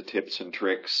the tips and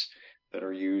tricks that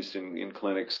are used in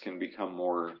clinics can become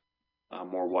more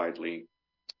widely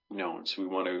known. So we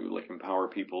want to empower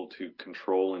people to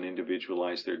control and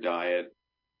individualize their diet,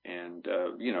 and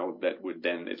that would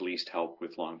then at least help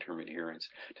with long-term adherence.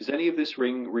 Does any of this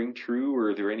ring true,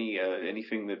 or are there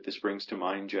anything that this brings to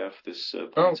mind, Jeff? This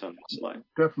points on this slide.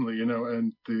 Definitely,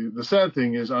 and the sad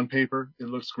thing is, on paper it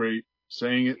looks great.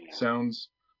 Saying it sounds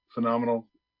phenomenal.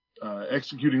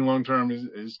 Executing long term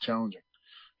is challenging.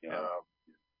 Yeah.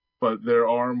 But there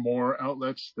are more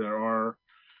outlets. There are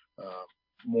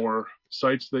more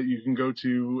sites that you can go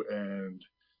to, and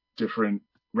different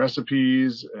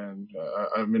recipes. And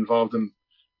I'm involved in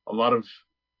a lot of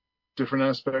different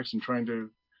aspects and trying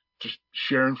to just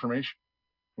share information,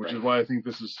 which is why I think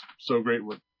this is so great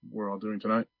what we're all doing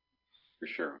tonight. For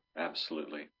sure.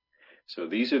 Absolutely. So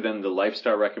these are then the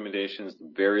lifestyle recommendations,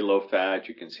 very low fat.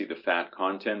 You can see the fat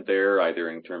content there, either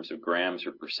in terms of grams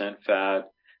or percent fat.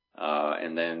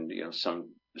 And then,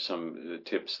 some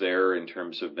tips there in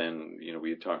terms of then, we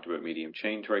had talked about medium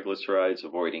chain triglycerides,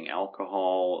 avoiding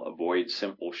alcohol, avoid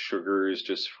simple sugars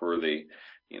just for the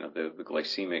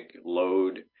glycemic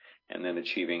load, and then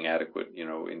achieving adequate,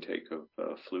 intake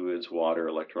of fluids, water,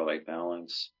 electrolyte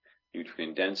balance.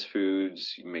 Nutrient-dense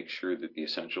foods, you make sure that the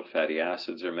essential fatty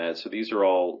acids are met. So these are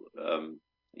all,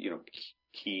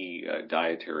 key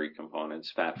dietary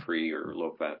components, fat-free or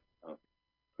low-fat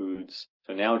foods.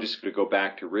 So now just going to go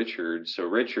back to Richard. So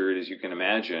Richard, as you can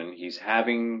imagine, he's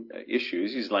having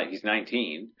issues. He's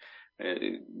 19.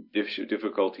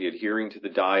 Difficulty adhering to the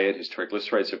diet. His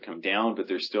triglycerides have come down, but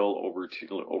they're still over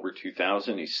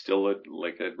 2,000. He's still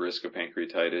at risk of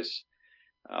pancreatitis.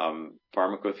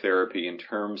 Pharmacotherapy in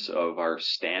terms of our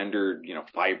standard,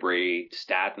 fibrate,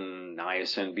 statin,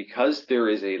 niacin, because there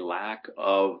is a lack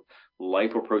of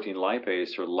lipoprotein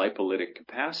lipase or lipolytic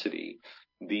capacity.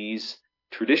 These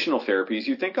traditional therapies,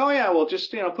 you think, oh yeah, well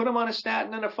just, put them on a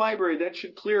statin and a fibrate, that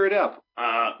should clear it up.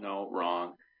 No,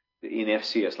 wrong. In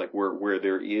FCS, where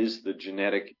there is the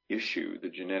genetic issue, the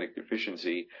genetic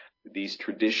deficiency, these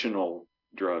traditional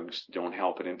drugs don't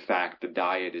help. And in fact, the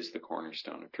diet is the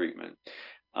cornerstone of treatment.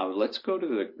 Let's go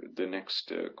to the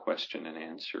next question and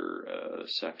answer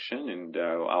section, and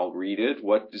I'll read it.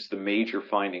 What is the major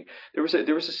finding? There was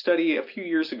a study a few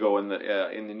years ago in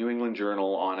the New England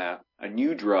Journal on a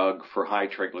new drug for high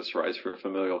triglycerides for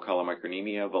familial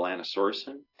chylomicronemia,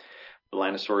 volanesorsen.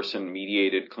 Volanesorsen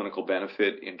mediated clinical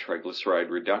benefit in triglyceride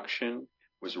reduction,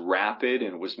 was rapid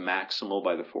and was maximal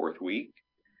by the 4th week,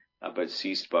 but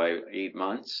ceased by 8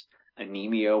 months.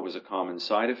 Anemia was a common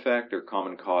side effect or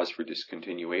common cause for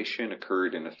discontinuation,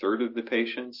 occurred in a third of the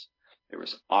patients. There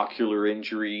was ocular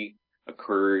injury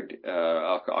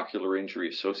ocular injury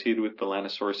associated with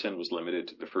volanesorsen was limited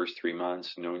to the first 3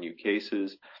 months, no new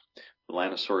cases.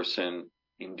 Volanesorsen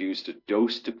induced a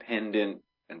dose-dependent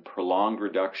and prolonged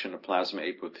reduction of plasma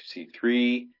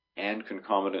ApoC3 and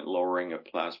concomitant lowering of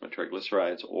plasma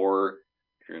triglycerides, or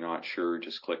if you're not sure,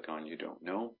 just click on you don't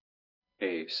know.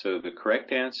 Okay, so the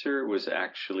correct answer was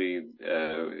actually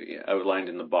outlined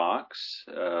in the box.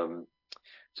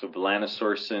 So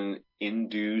volanesorsen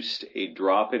induced a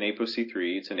drop in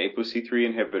ApoC3. It's an ApoC3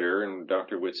 inhibitor, and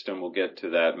Dr. Whitstone will get to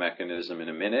that mechanism in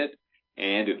a minute.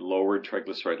 And it lowered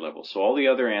triglyceride levels. So all the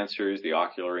other answers, the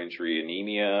ocular injury,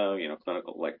 anemia,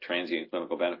 clinical, transient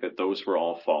clinical benefit, those were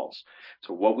all false.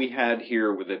 So what we had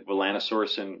here with it,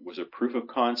 volanesorsen was a proof of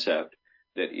concept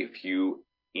that if you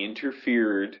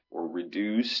interfered or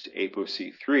reduced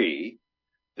ApoC3,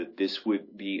 that this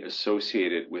would be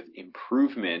associated with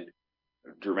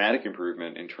dramatic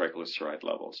improvement in triglyceride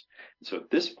levels. And so at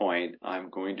this point, I'm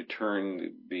going to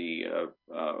turn the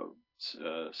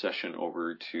session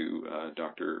over to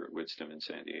Dr. Whitstone in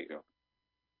San Diego.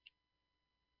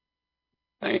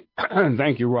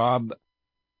 Thank you, Rob.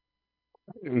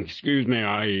 Excuse me,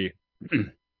 I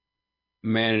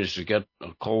managed to get a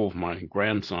cold with my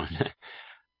grandson in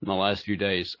the last few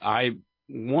days. I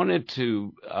wanted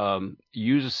to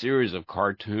use a series of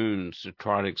cartoons to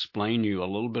try to explain you a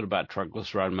little bit about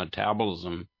triglyceride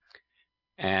metabolism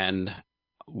and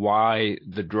why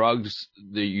the drugs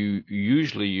that you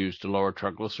usually use to lower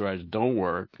triglycerides don't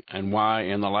work, and why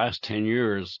in the last 10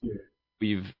 years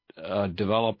we've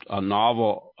developed a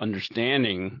novel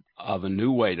understanding of a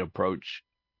new way to approach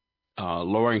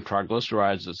lowering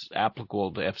triglycerides that's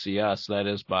applicable to FCS, that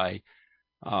is by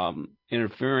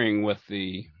interfering with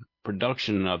the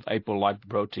production of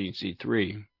apolipoprotein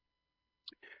C3.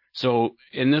 So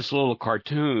in this little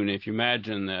cartoon, if you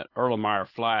imagine that Erlenmeyer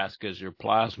flask is your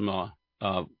plasma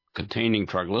containing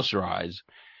triglycerides,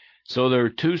 so there are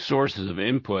two sources of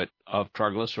input of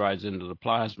triglycerides into the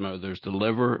plasma. There's the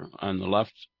liver on the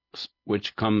left,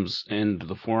 which comes into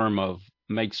the form of,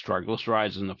 makes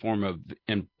triglycerides in the form of,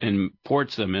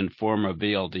 imports them in the form of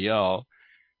VLDL,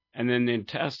 and then the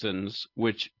intestines,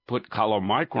 which put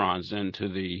chylomicrons into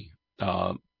the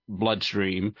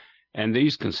bloodstream, and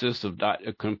these consist of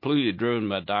completely driven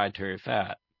by dietary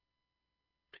fat.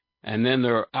 And then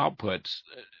there are outputs.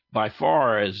 By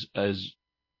far, as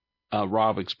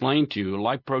Rob explained to you,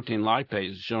 lipoprotein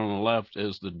lipase, shown on the left,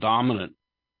 is the dominant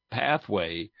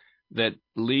pathway that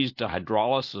leads to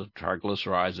hydrolysis of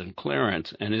triglycerides and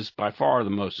clearance, and is by far the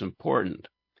most important.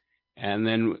 And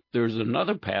then there's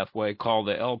another pathway called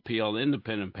the LPL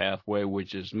independent pathway,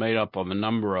 which is made up of a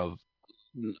number of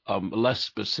less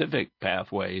specific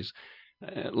pathways,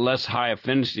 less high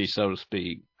affinity, so to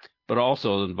speak, but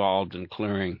also involved in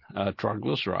clearing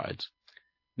triglycerides.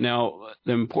 Now,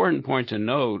 the important point to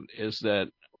note is that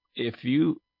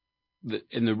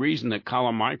and the reason that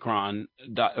chylomicron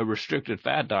restricted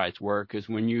fat diets work is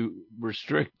when you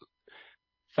restrict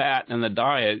fat in the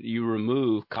diet, you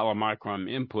remove chylomicron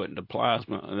input into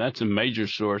plasma, and that's a major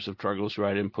source of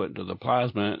triglyceride input into the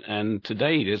plasma, and to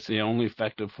date, it's the only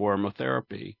effective form of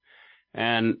therapy.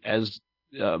 And as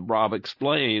Rob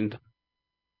explained,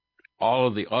 all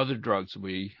of the other drugs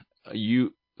we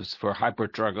use for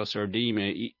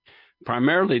hypertriglyceridemia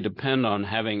primarily depend on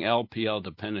having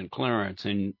LPL-dependent clearance,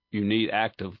 and you need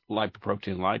active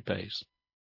lipoprotein lipase.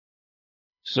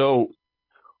 So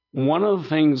one of the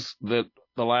things that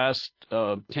the last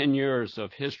 10 years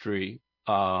of history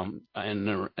and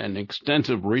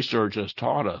extensive research has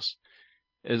taught us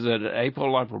is that an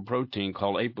apolipoprotein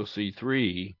called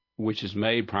ApoC3, which is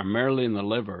made primarily in the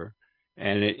liver,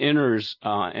 and it enters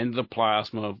into the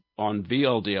plasma on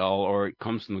VLDL, or it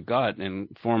comes from the gut in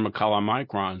form of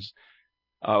chylomicrons.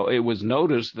 It was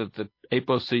noticed that the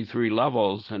ApoC3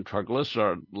 levels and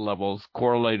triglyceride levels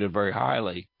correlated very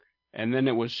highly. And then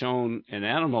it was shown in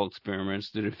animal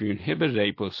experiments that if you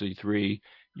inhibited ApoC3,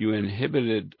 you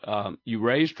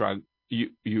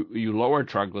lower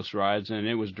triglycerides, and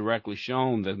it was directly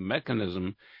shown that the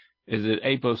mechanism is that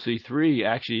ApoC3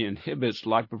 actually inhibits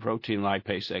lipoprotein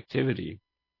lipase activity.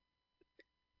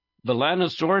 The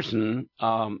lanosorsen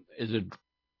is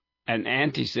an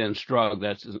antisense drug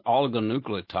that's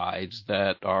oligonucleotides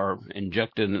that are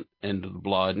injected into the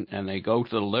blood, and they go to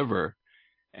the liver,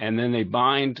 and then they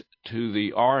bind to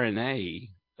the RNA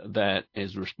that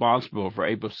is responsible for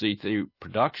ApoC3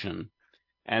 production.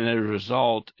 And as a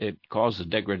result, it causes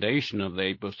degradation of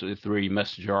the ApoC3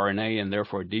 messenger RNA and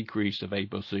therefore a decrease of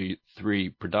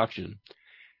ApoC3 production.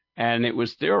 And it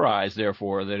was theorized,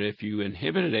 therefore, that if you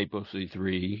inhibited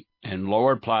ApoC3 and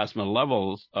lowered plasma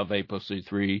levels of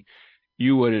ApoC3,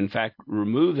 you would, in fact,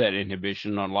 remove that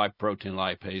inhibition on lipoprotein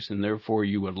lipase, and therefore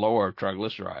you would lower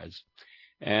triglycerides.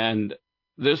 And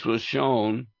this was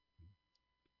shown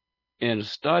in a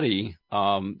study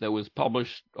that was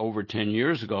published over 10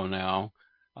 years ago now,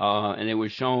 and it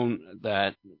was shown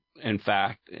that, in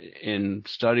fact, in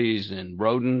studies in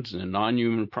rodents and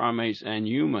non-human primates and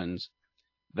humans,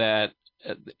 that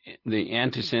the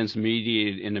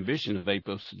antisense-mediated inhibition of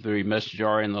ApoC3 messenger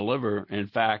RNA in the liver, in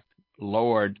fact,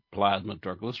 lowered plasma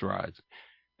triglycerides.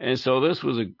 And so this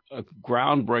was a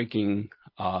groundbreaking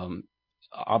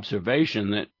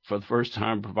observation that for the first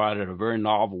time provided a very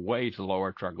novel way to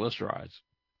lower triglycerides.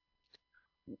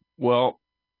 Well,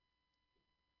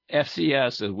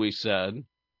 FCS, as we said,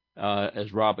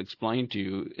 as Rob explained to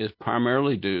you, is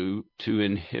primarily due to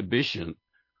inhibition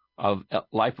of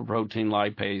lipoprotein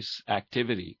lipase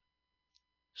activity.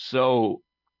 So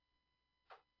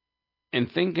in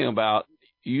thinking about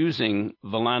using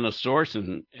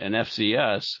volanesorsen in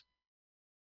FCS,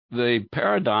 the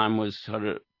paradigm was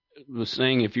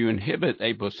saying if you inhibit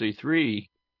ApoC3,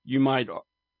 you might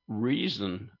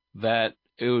reason that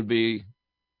it would be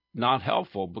not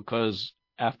helpful because,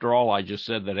 after all, I just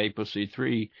said that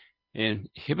ApoC3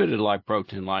 inhibited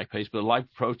lipoprotein lipase, but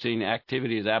lipoprotein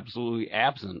activity is absolutely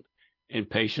absent in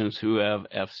patients who have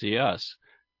FCS.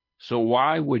 So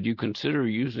why would you consider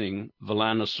using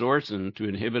volanesorsen to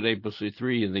inhibit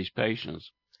ApoC3 in these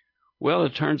patients? Well,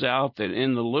 it turns out that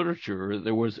in the literature,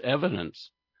 there was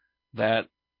evidence that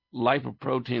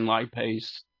lipoprotein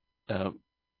lipase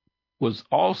was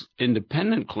also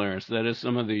independent clearance. That is,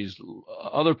 some of these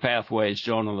other pathways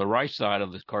shown on the right side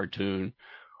of this cartoon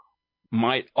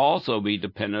might also be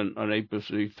dependent on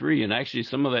ApoC3. And actually,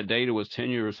 some of that data was 10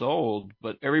 years old,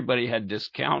 but everybody had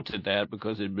discounted that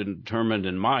because it had been determined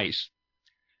in mice.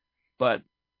 But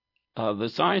the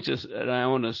scientists at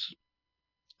Ionis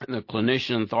and the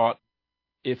clinician thought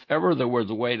if ever there was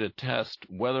a way to test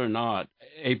whether or not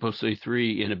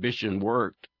ApoC3 inhibition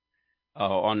worked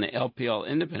on the LPL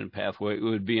independent pathway, it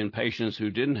would be in patients who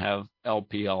didn't have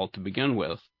LPL to begin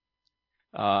with,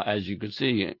 as you can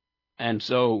see. And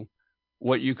so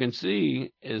what you can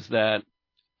see is that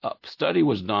a study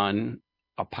was done,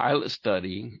 a pilot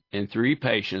study in 3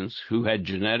 patients who had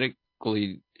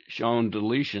genetically shown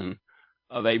deletion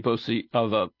of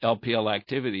LPL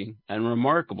activity, and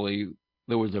remarkably,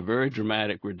 there was a very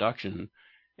dramatic reduction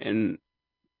in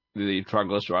the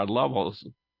triglyceride levels,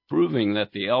 proving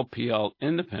that the LPL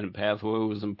independent pathway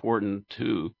was important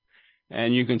too.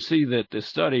 And you can see that the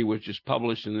study, which is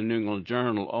published in the New England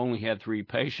Journal, only had 3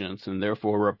 patients and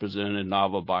therefore represented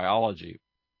novel biology.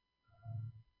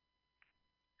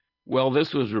 Well,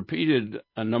 this was repeated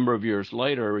a number of years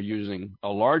later using a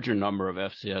larger number of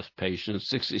FCS patients,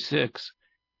 66.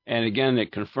 And again,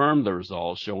 it confirmed the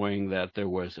results, showing that there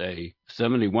was a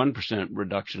 71%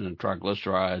 reduction in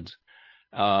triglycerides,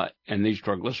 and these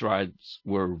triglycerides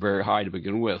were very high to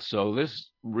begin with. So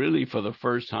this really, for the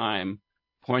first time,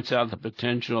 points out the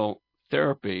potential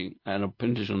therapy and a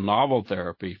potential novel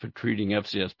therapy for treating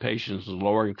FCS patients and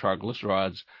lowering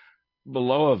triglycerides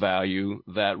below a value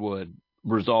that would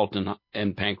result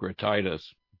in pancreatitis.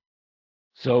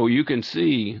 So you can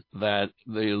see that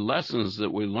the lessons that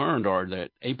we learned are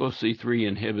that ApoC3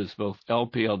 inhibits both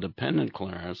LPL-dependent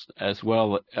clearance as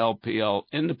well as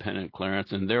LPL-independent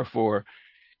clearance, and therefore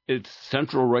its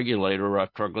central regulator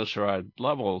of triglyceride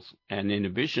levels, and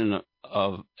inhibition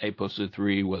of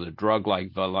ApoC3 with a drug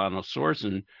like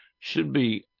volanesorsen should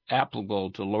be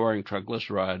applicable to lowering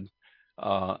triglyceride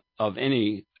of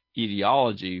any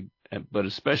etiology, but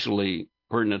especially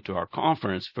pertinent to our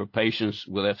conference for patients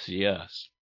with FCS.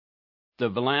 The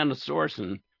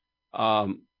volanesorsen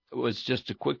was just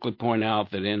to quickly point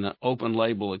out that in an open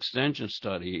label extension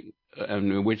study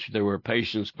in which there were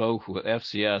patients both with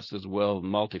FCS as well as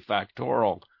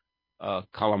multifactorial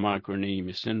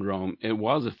chylomicronemia syndrome, it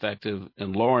was effective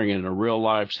in lowering in a real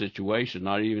life situation,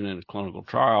 not even in a clinical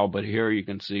trial, but here you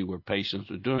can see where patients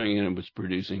were doing it and it was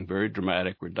producing very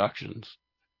dramatic reductions.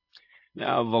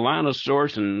 Now,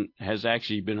 volanesorsen has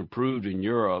actually been approved in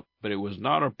Europe, but it was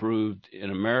not approved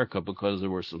in America because there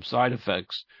were some side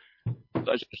effects,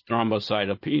 such as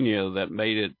thrombocytopenia, that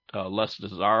made it less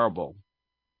desirable.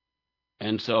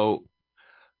 And so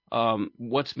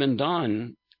what's been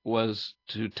done was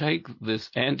to take this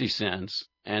antisense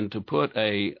and to put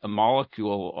a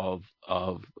molecule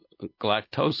of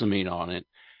galactosamine on it,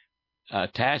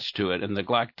 attached to it, and the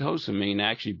galactosamine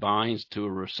actually binds to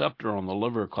a receptor on the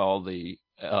liver called the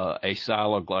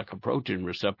acylglycoprotein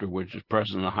receptor, which is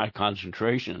present in a high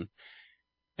concentration,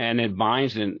 and it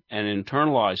binds and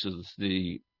internalizes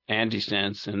the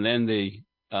antisense, and then the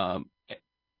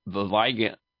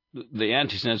ligand, the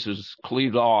antisense is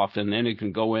cleaved off, and then it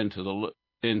can go into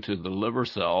the liver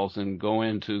cells and go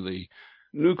into the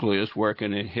nucleus where it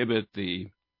can inhibit the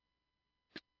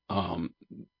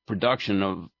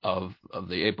production of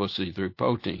the ApoC3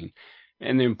 protein.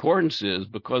 And the importance is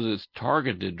because it's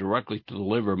targeted directly to the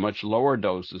liver, much lower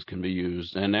doses can be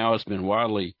used. And now it's been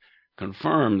widely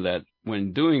confirmed that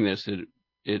when doing this,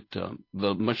 the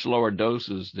much lower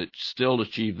doses that still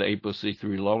achieve the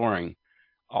ApoC3 lowering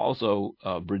also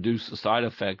reduce the side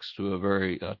effects to a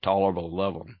very tolerable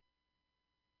level.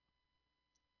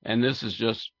 And this is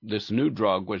just this new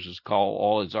drug, which is called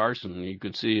olezarsen. You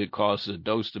can see it causes a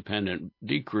dose-dependent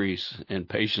decrease in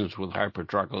patients with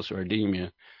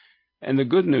hypertriglyceridemia. And the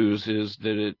good news is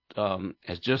that it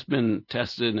has just been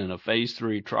tested in a phase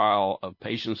 3 trial of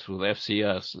patients with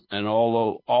FCS. And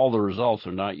although all the results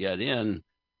are not yet in,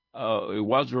 it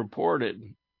was reported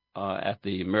at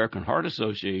the American Heart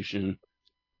Association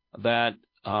that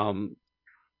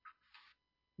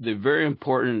the very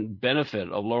important benefit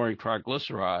of lowering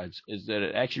triglycerides is that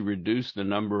it actually reduced the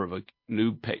number of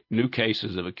new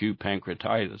cases of acute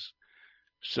pancreatitis.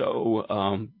 So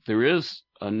there is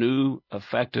a new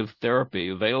effective therapy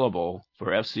available for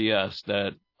FCS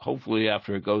that hopefully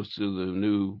after it goes through the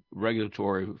new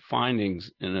regulatory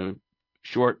findings in a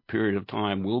short period of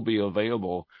time will be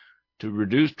available to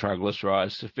reduce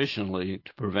triglycerides sufficiently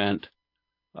to prevent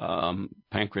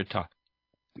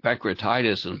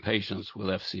pancreatitis in patients with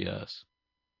FCS.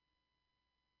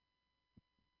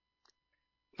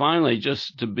 Finally,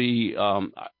 just to be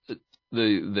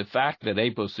the fact that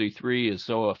ApoC3 is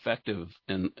so effective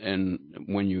in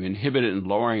when you inhibit it in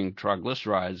lowering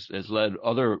triglycerides has led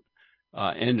other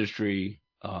industry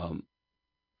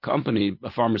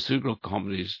pharmaceutical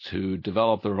companies to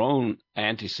develop their own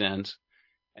antisense.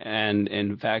 And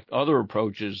in fact, other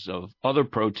approaches of other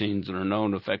proteins that are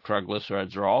known to affect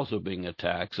triglycerides are also being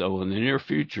attacked. So in the near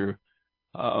future,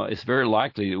 it's very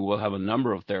likely we'll have a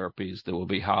number of therapies that will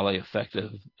be highly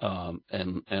effective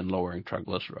in lowering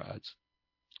triglycerides.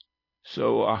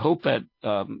 So I hope that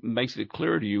makes it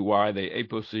clear to you why the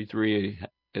ApoC3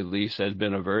 at least has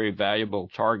been a very valuable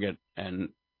target and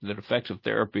that effective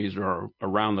therapies are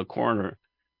around the corner.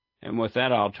 And with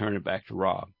that, I'll turn it back to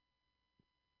Rob.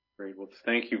 Great. Well,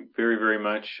 thank you very, very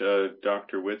much,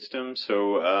 Dr. Widstum.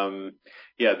 So,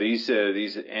 these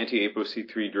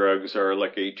anti-ApoC3 drugs are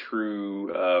like a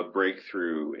true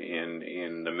breakthrough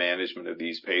in the management of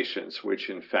these patients, which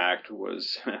in fact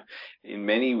was, in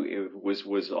many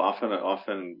was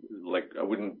often like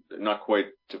not quite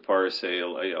to far say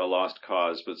a lost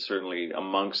cause, but certainly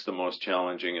amongst the most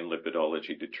challenging in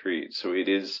lipidology to treat. So it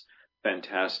is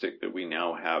fantastic that we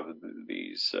now have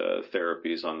these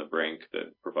therapies on the brink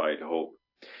that provide hope.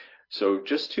 So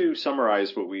just to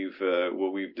summarize what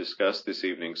we've discussed this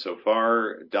evening so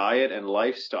far, diet and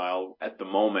lifestyle at the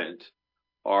moment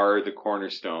are the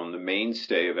cornerstone, the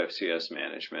mainstay of FCS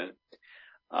management.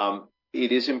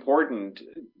 It is important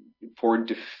for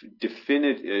to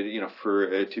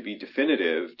be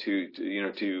definitive to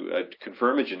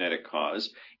confirm a genetic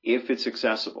cause if it's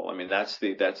accessible. I mean, that's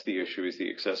the issue, is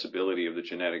the accessibility of the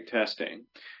genetic testing.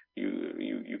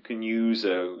 You can use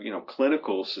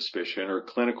clinical suspicion or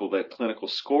clinical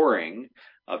scoring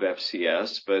of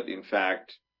FCS, but in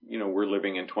fact, we're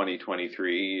living in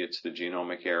 2023. It's the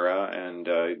genomic era, and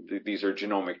these are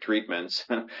genomic treatments.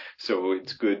 So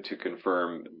it's good to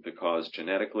confirm the cause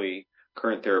genetically.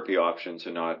 Current therapy options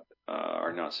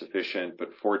are not sufficient,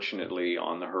 but fortunately,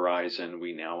 on the horizon,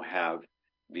 we now have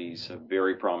these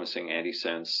very promising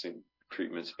antisense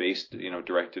treatments based,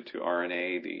 directed to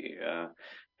RNA.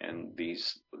 And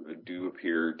these do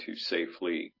appear to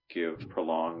safely give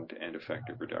prolonged and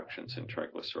effective reductions in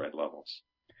triglyceride levels.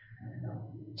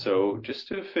 So just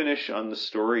to finish on the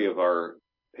story of our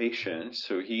patient,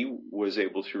 so he was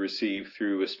able to receive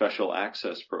through a special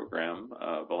access program,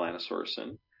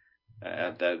 volanesorsen,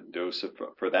 at that dose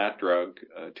for that drug,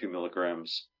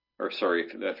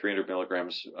 300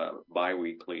 milligrams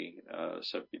biweekly,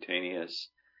 subcutaneous.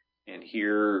 And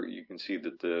here you can see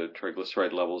that the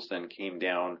triglyceride levels then came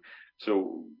down.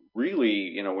 So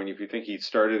really, if you think he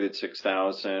started at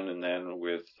 6,000 and then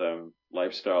with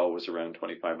lifestyle was around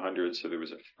 2,500, so there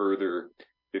was a further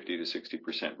 50 to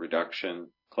 60% reduction.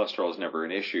 Cholesterol is never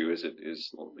an issue, as it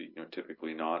is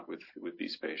typically not with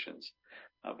these patients,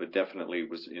 but definitely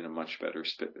was in a much better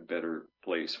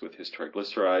place with his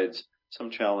triglycerides. Some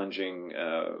challenging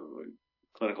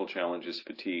clinical challenges,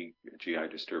 fatigue, GI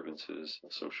disturbances,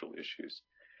 social issues.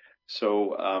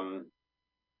 So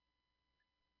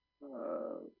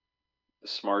the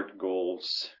SMART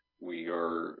goals, we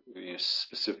are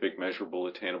specific, measurable,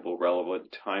 attainable,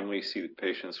 relevant, timely. See that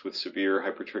patients with severe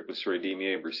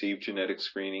hypertriglyceridemia receive genetic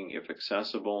screening if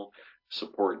accessible.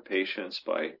 Support patients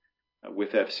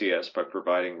with FCS by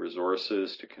providing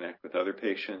resources to connect with other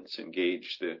patients.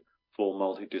 Engage the full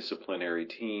multidisciplinary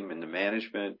team in the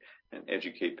management, and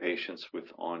educate patients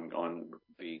on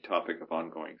the topic of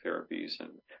ongoing therapies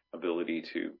and ability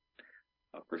to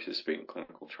participate in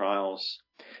clinical trials.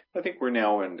 I think we're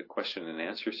now in the question and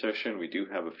answer session. We do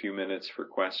have a few minutes for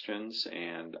questions,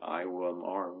 and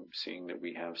I'm seeing that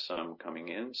we have some coming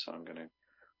in, so I'm going to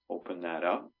open that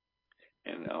up,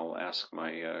 and I'll ask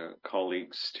my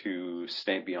colleagues to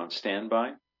be on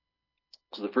standby.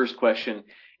 So the first question,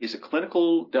 is a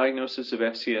clinical diagnosis of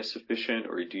FCS sufficient,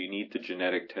 or do you need the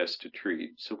genetic test to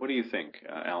treat? So what do you think,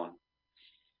 Alan?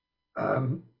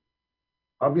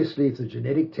 Obviously, if the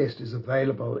genetic test is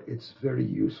available, it's very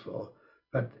useful.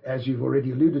 But as you've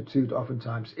already alluded to, it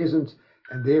oftentimes isn't.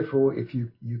 And therefore, if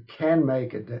you can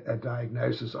make a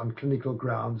diagnosis on clinical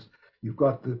grounds, you've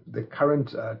got the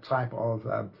current type of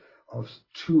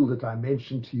tool that I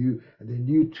mentioned to you, and there are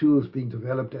new tools being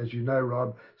developed, as you know,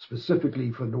 Rob,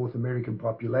 specifically for North American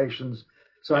populations.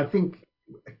 So I think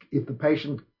if the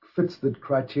patient fits the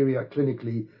criteria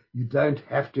clinically, you don't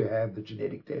have to have the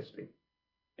genetic testing.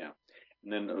 Yeah.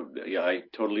 And then, I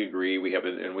totally agree. We have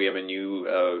a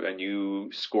new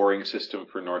scoring system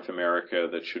for North America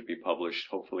that should be published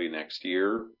hopefully next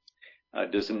year.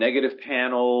 Does the negative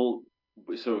panel,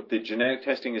 so if the genetic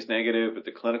testing is negative, but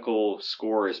the clinical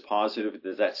score is positive,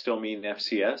 does that still mean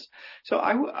FCS? So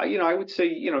I would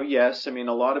say, yes. I mean,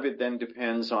 a lot of it then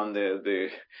depends on the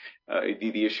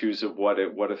issues of what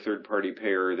a third party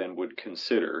payer then would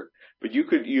consider. But you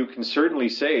can certainly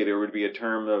say there would be a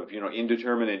term of,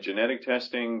 indeterminate genetic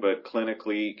testing, but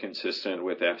clinically consistent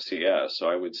with FCS. So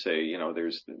I would say,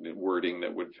 there's the wording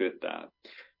that would fit that.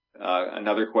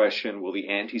 Another question, will the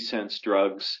antisense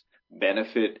drugs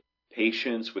benefit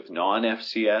patients with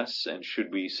non-FCS, and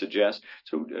should we suggest?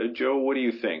 So, Joe, what do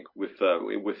you think with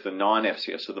the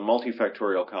non-FCS, so the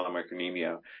multifactorial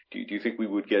chylomicronemia? Do you think we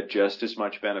would get just as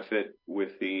much benefit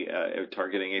with the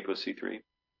targeting ApoC3?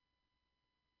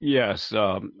 Yes,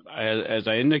 as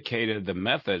I indicated, the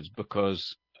methods,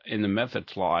 because in the method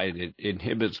slide, it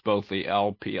inhibits both the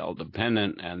LPL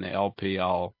dependent and the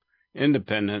LPL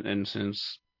independent, and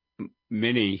since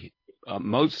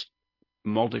most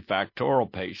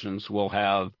multifactorial patients will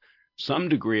have some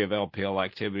degree of LPL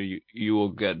activity, you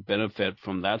will get benefit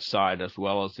from that side as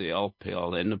well as the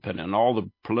LPL independent. And all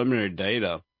the preliminary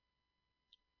data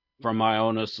from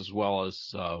Ionis as well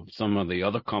as some of the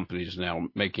other companies now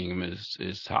making them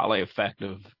is highly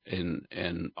effective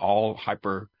in all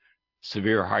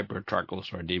severe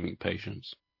hypertriglyceridemic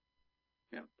patients.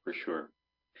 Yeah, for sure.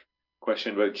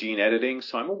 Question about gene editing.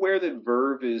 So I'm aware that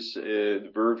Verve,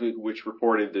 which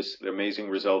reported this amazing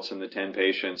results in the 10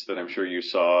 patients that I'm sure you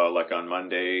saw, like on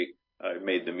Monday,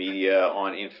 made the media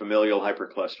in familial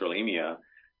hypercholesterolemia.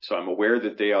 So I'm aware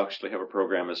that they actually have a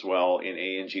program as well in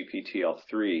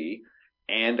ANGPTL3.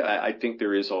 And I think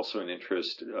there is also an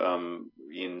interest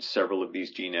in several of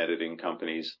these gene editing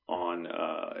companies on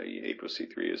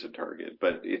ApoC3 as a target.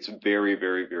 But it's very,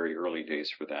 very, very early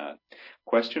days for that.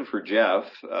 Question for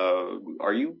Jeff.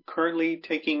 Are you currently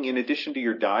taking, in addition to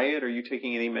your diet, are you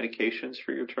taking any medications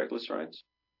for your triglycerides?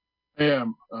 I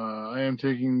am. I am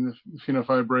taking the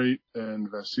fenofibrate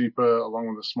and Vascepa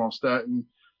along with a small statin.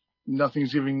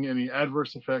 Nothing's giving any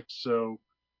adverse effects, so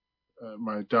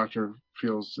my doctor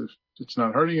feels if it's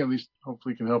not hurting, at least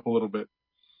hopefully can help a little bit.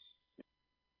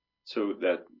 So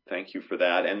thank you for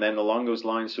that. And then along those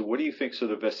lines, so what do you think? So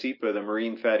the Vascepa, the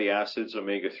marine fatty acids,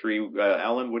 omega-3,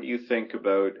 Alan, what do you think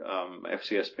about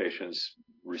FCS patients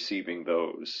receiving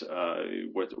those?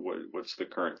 What's the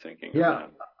current thinking? Yeah,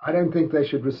 I don't think they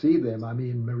should receive them. I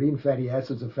mean, marine fatty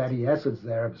acids are fatty acids.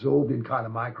 They're absorbed in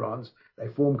chylomicrons. They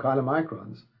form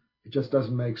chylomicrons. It just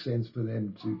doesn't make sense for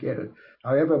them to get it.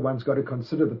 However, one's got to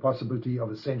consider the possibility of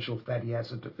essential fatty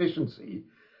acid deficiency.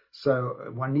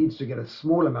 So one needs to get a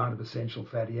small amount of essential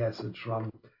fatty acids from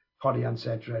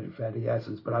polyunsaturated fatty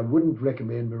acids. But I wouldn't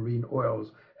recommend marine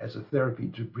oils as a therapy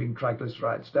to bring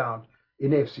triglycerides down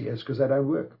in FCS because they don't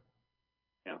work.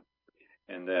 Yeah.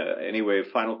 And anyway,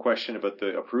 final question about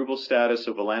the approval status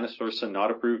of volanesorsen not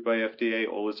approved by FDA.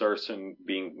 Olezarsen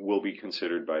will be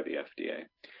considered by the FDA.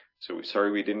 So we're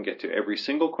sorry we didn't get to every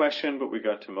single question, but we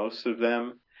got to most of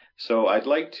them. So I'd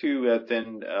like to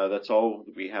that's all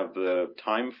we have the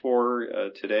time for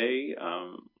today.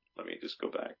 Let me just go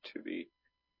back to the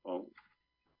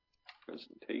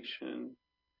presentation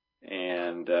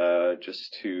and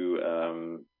just to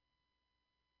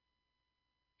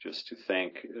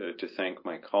thank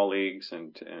my colleagues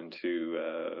and to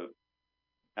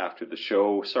after the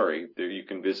show. Sorry, there you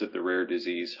can visit the Rare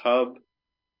Disease Hub.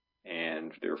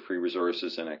 And there are free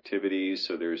resources and activities.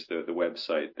 So there's the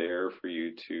website there for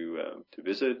you to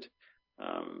visit.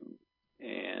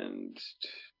 And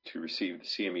to receive the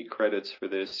CME credits for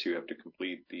this, you have to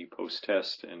complete the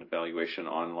post-test and evaluation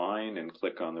online and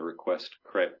click on the Request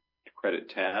Credit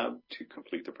tab to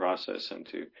complete the process and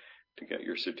to get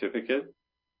your certificate.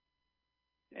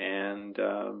 And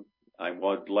I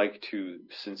would like to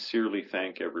sincerely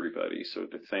thank everybody. So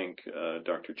to thank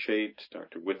Dr. Chait,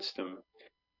 Dr. Whitstam,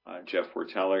 Jeff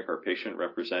Wertelich, our patient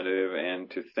representative,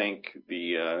 and to thank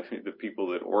the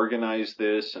people that organized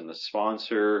this and the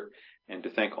sponsor, and to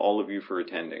thank all of you for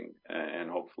attending. And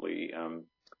hopefully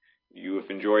you have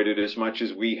enjoyed it as much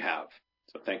as we have.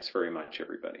 So thanks very much,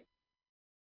 everybody.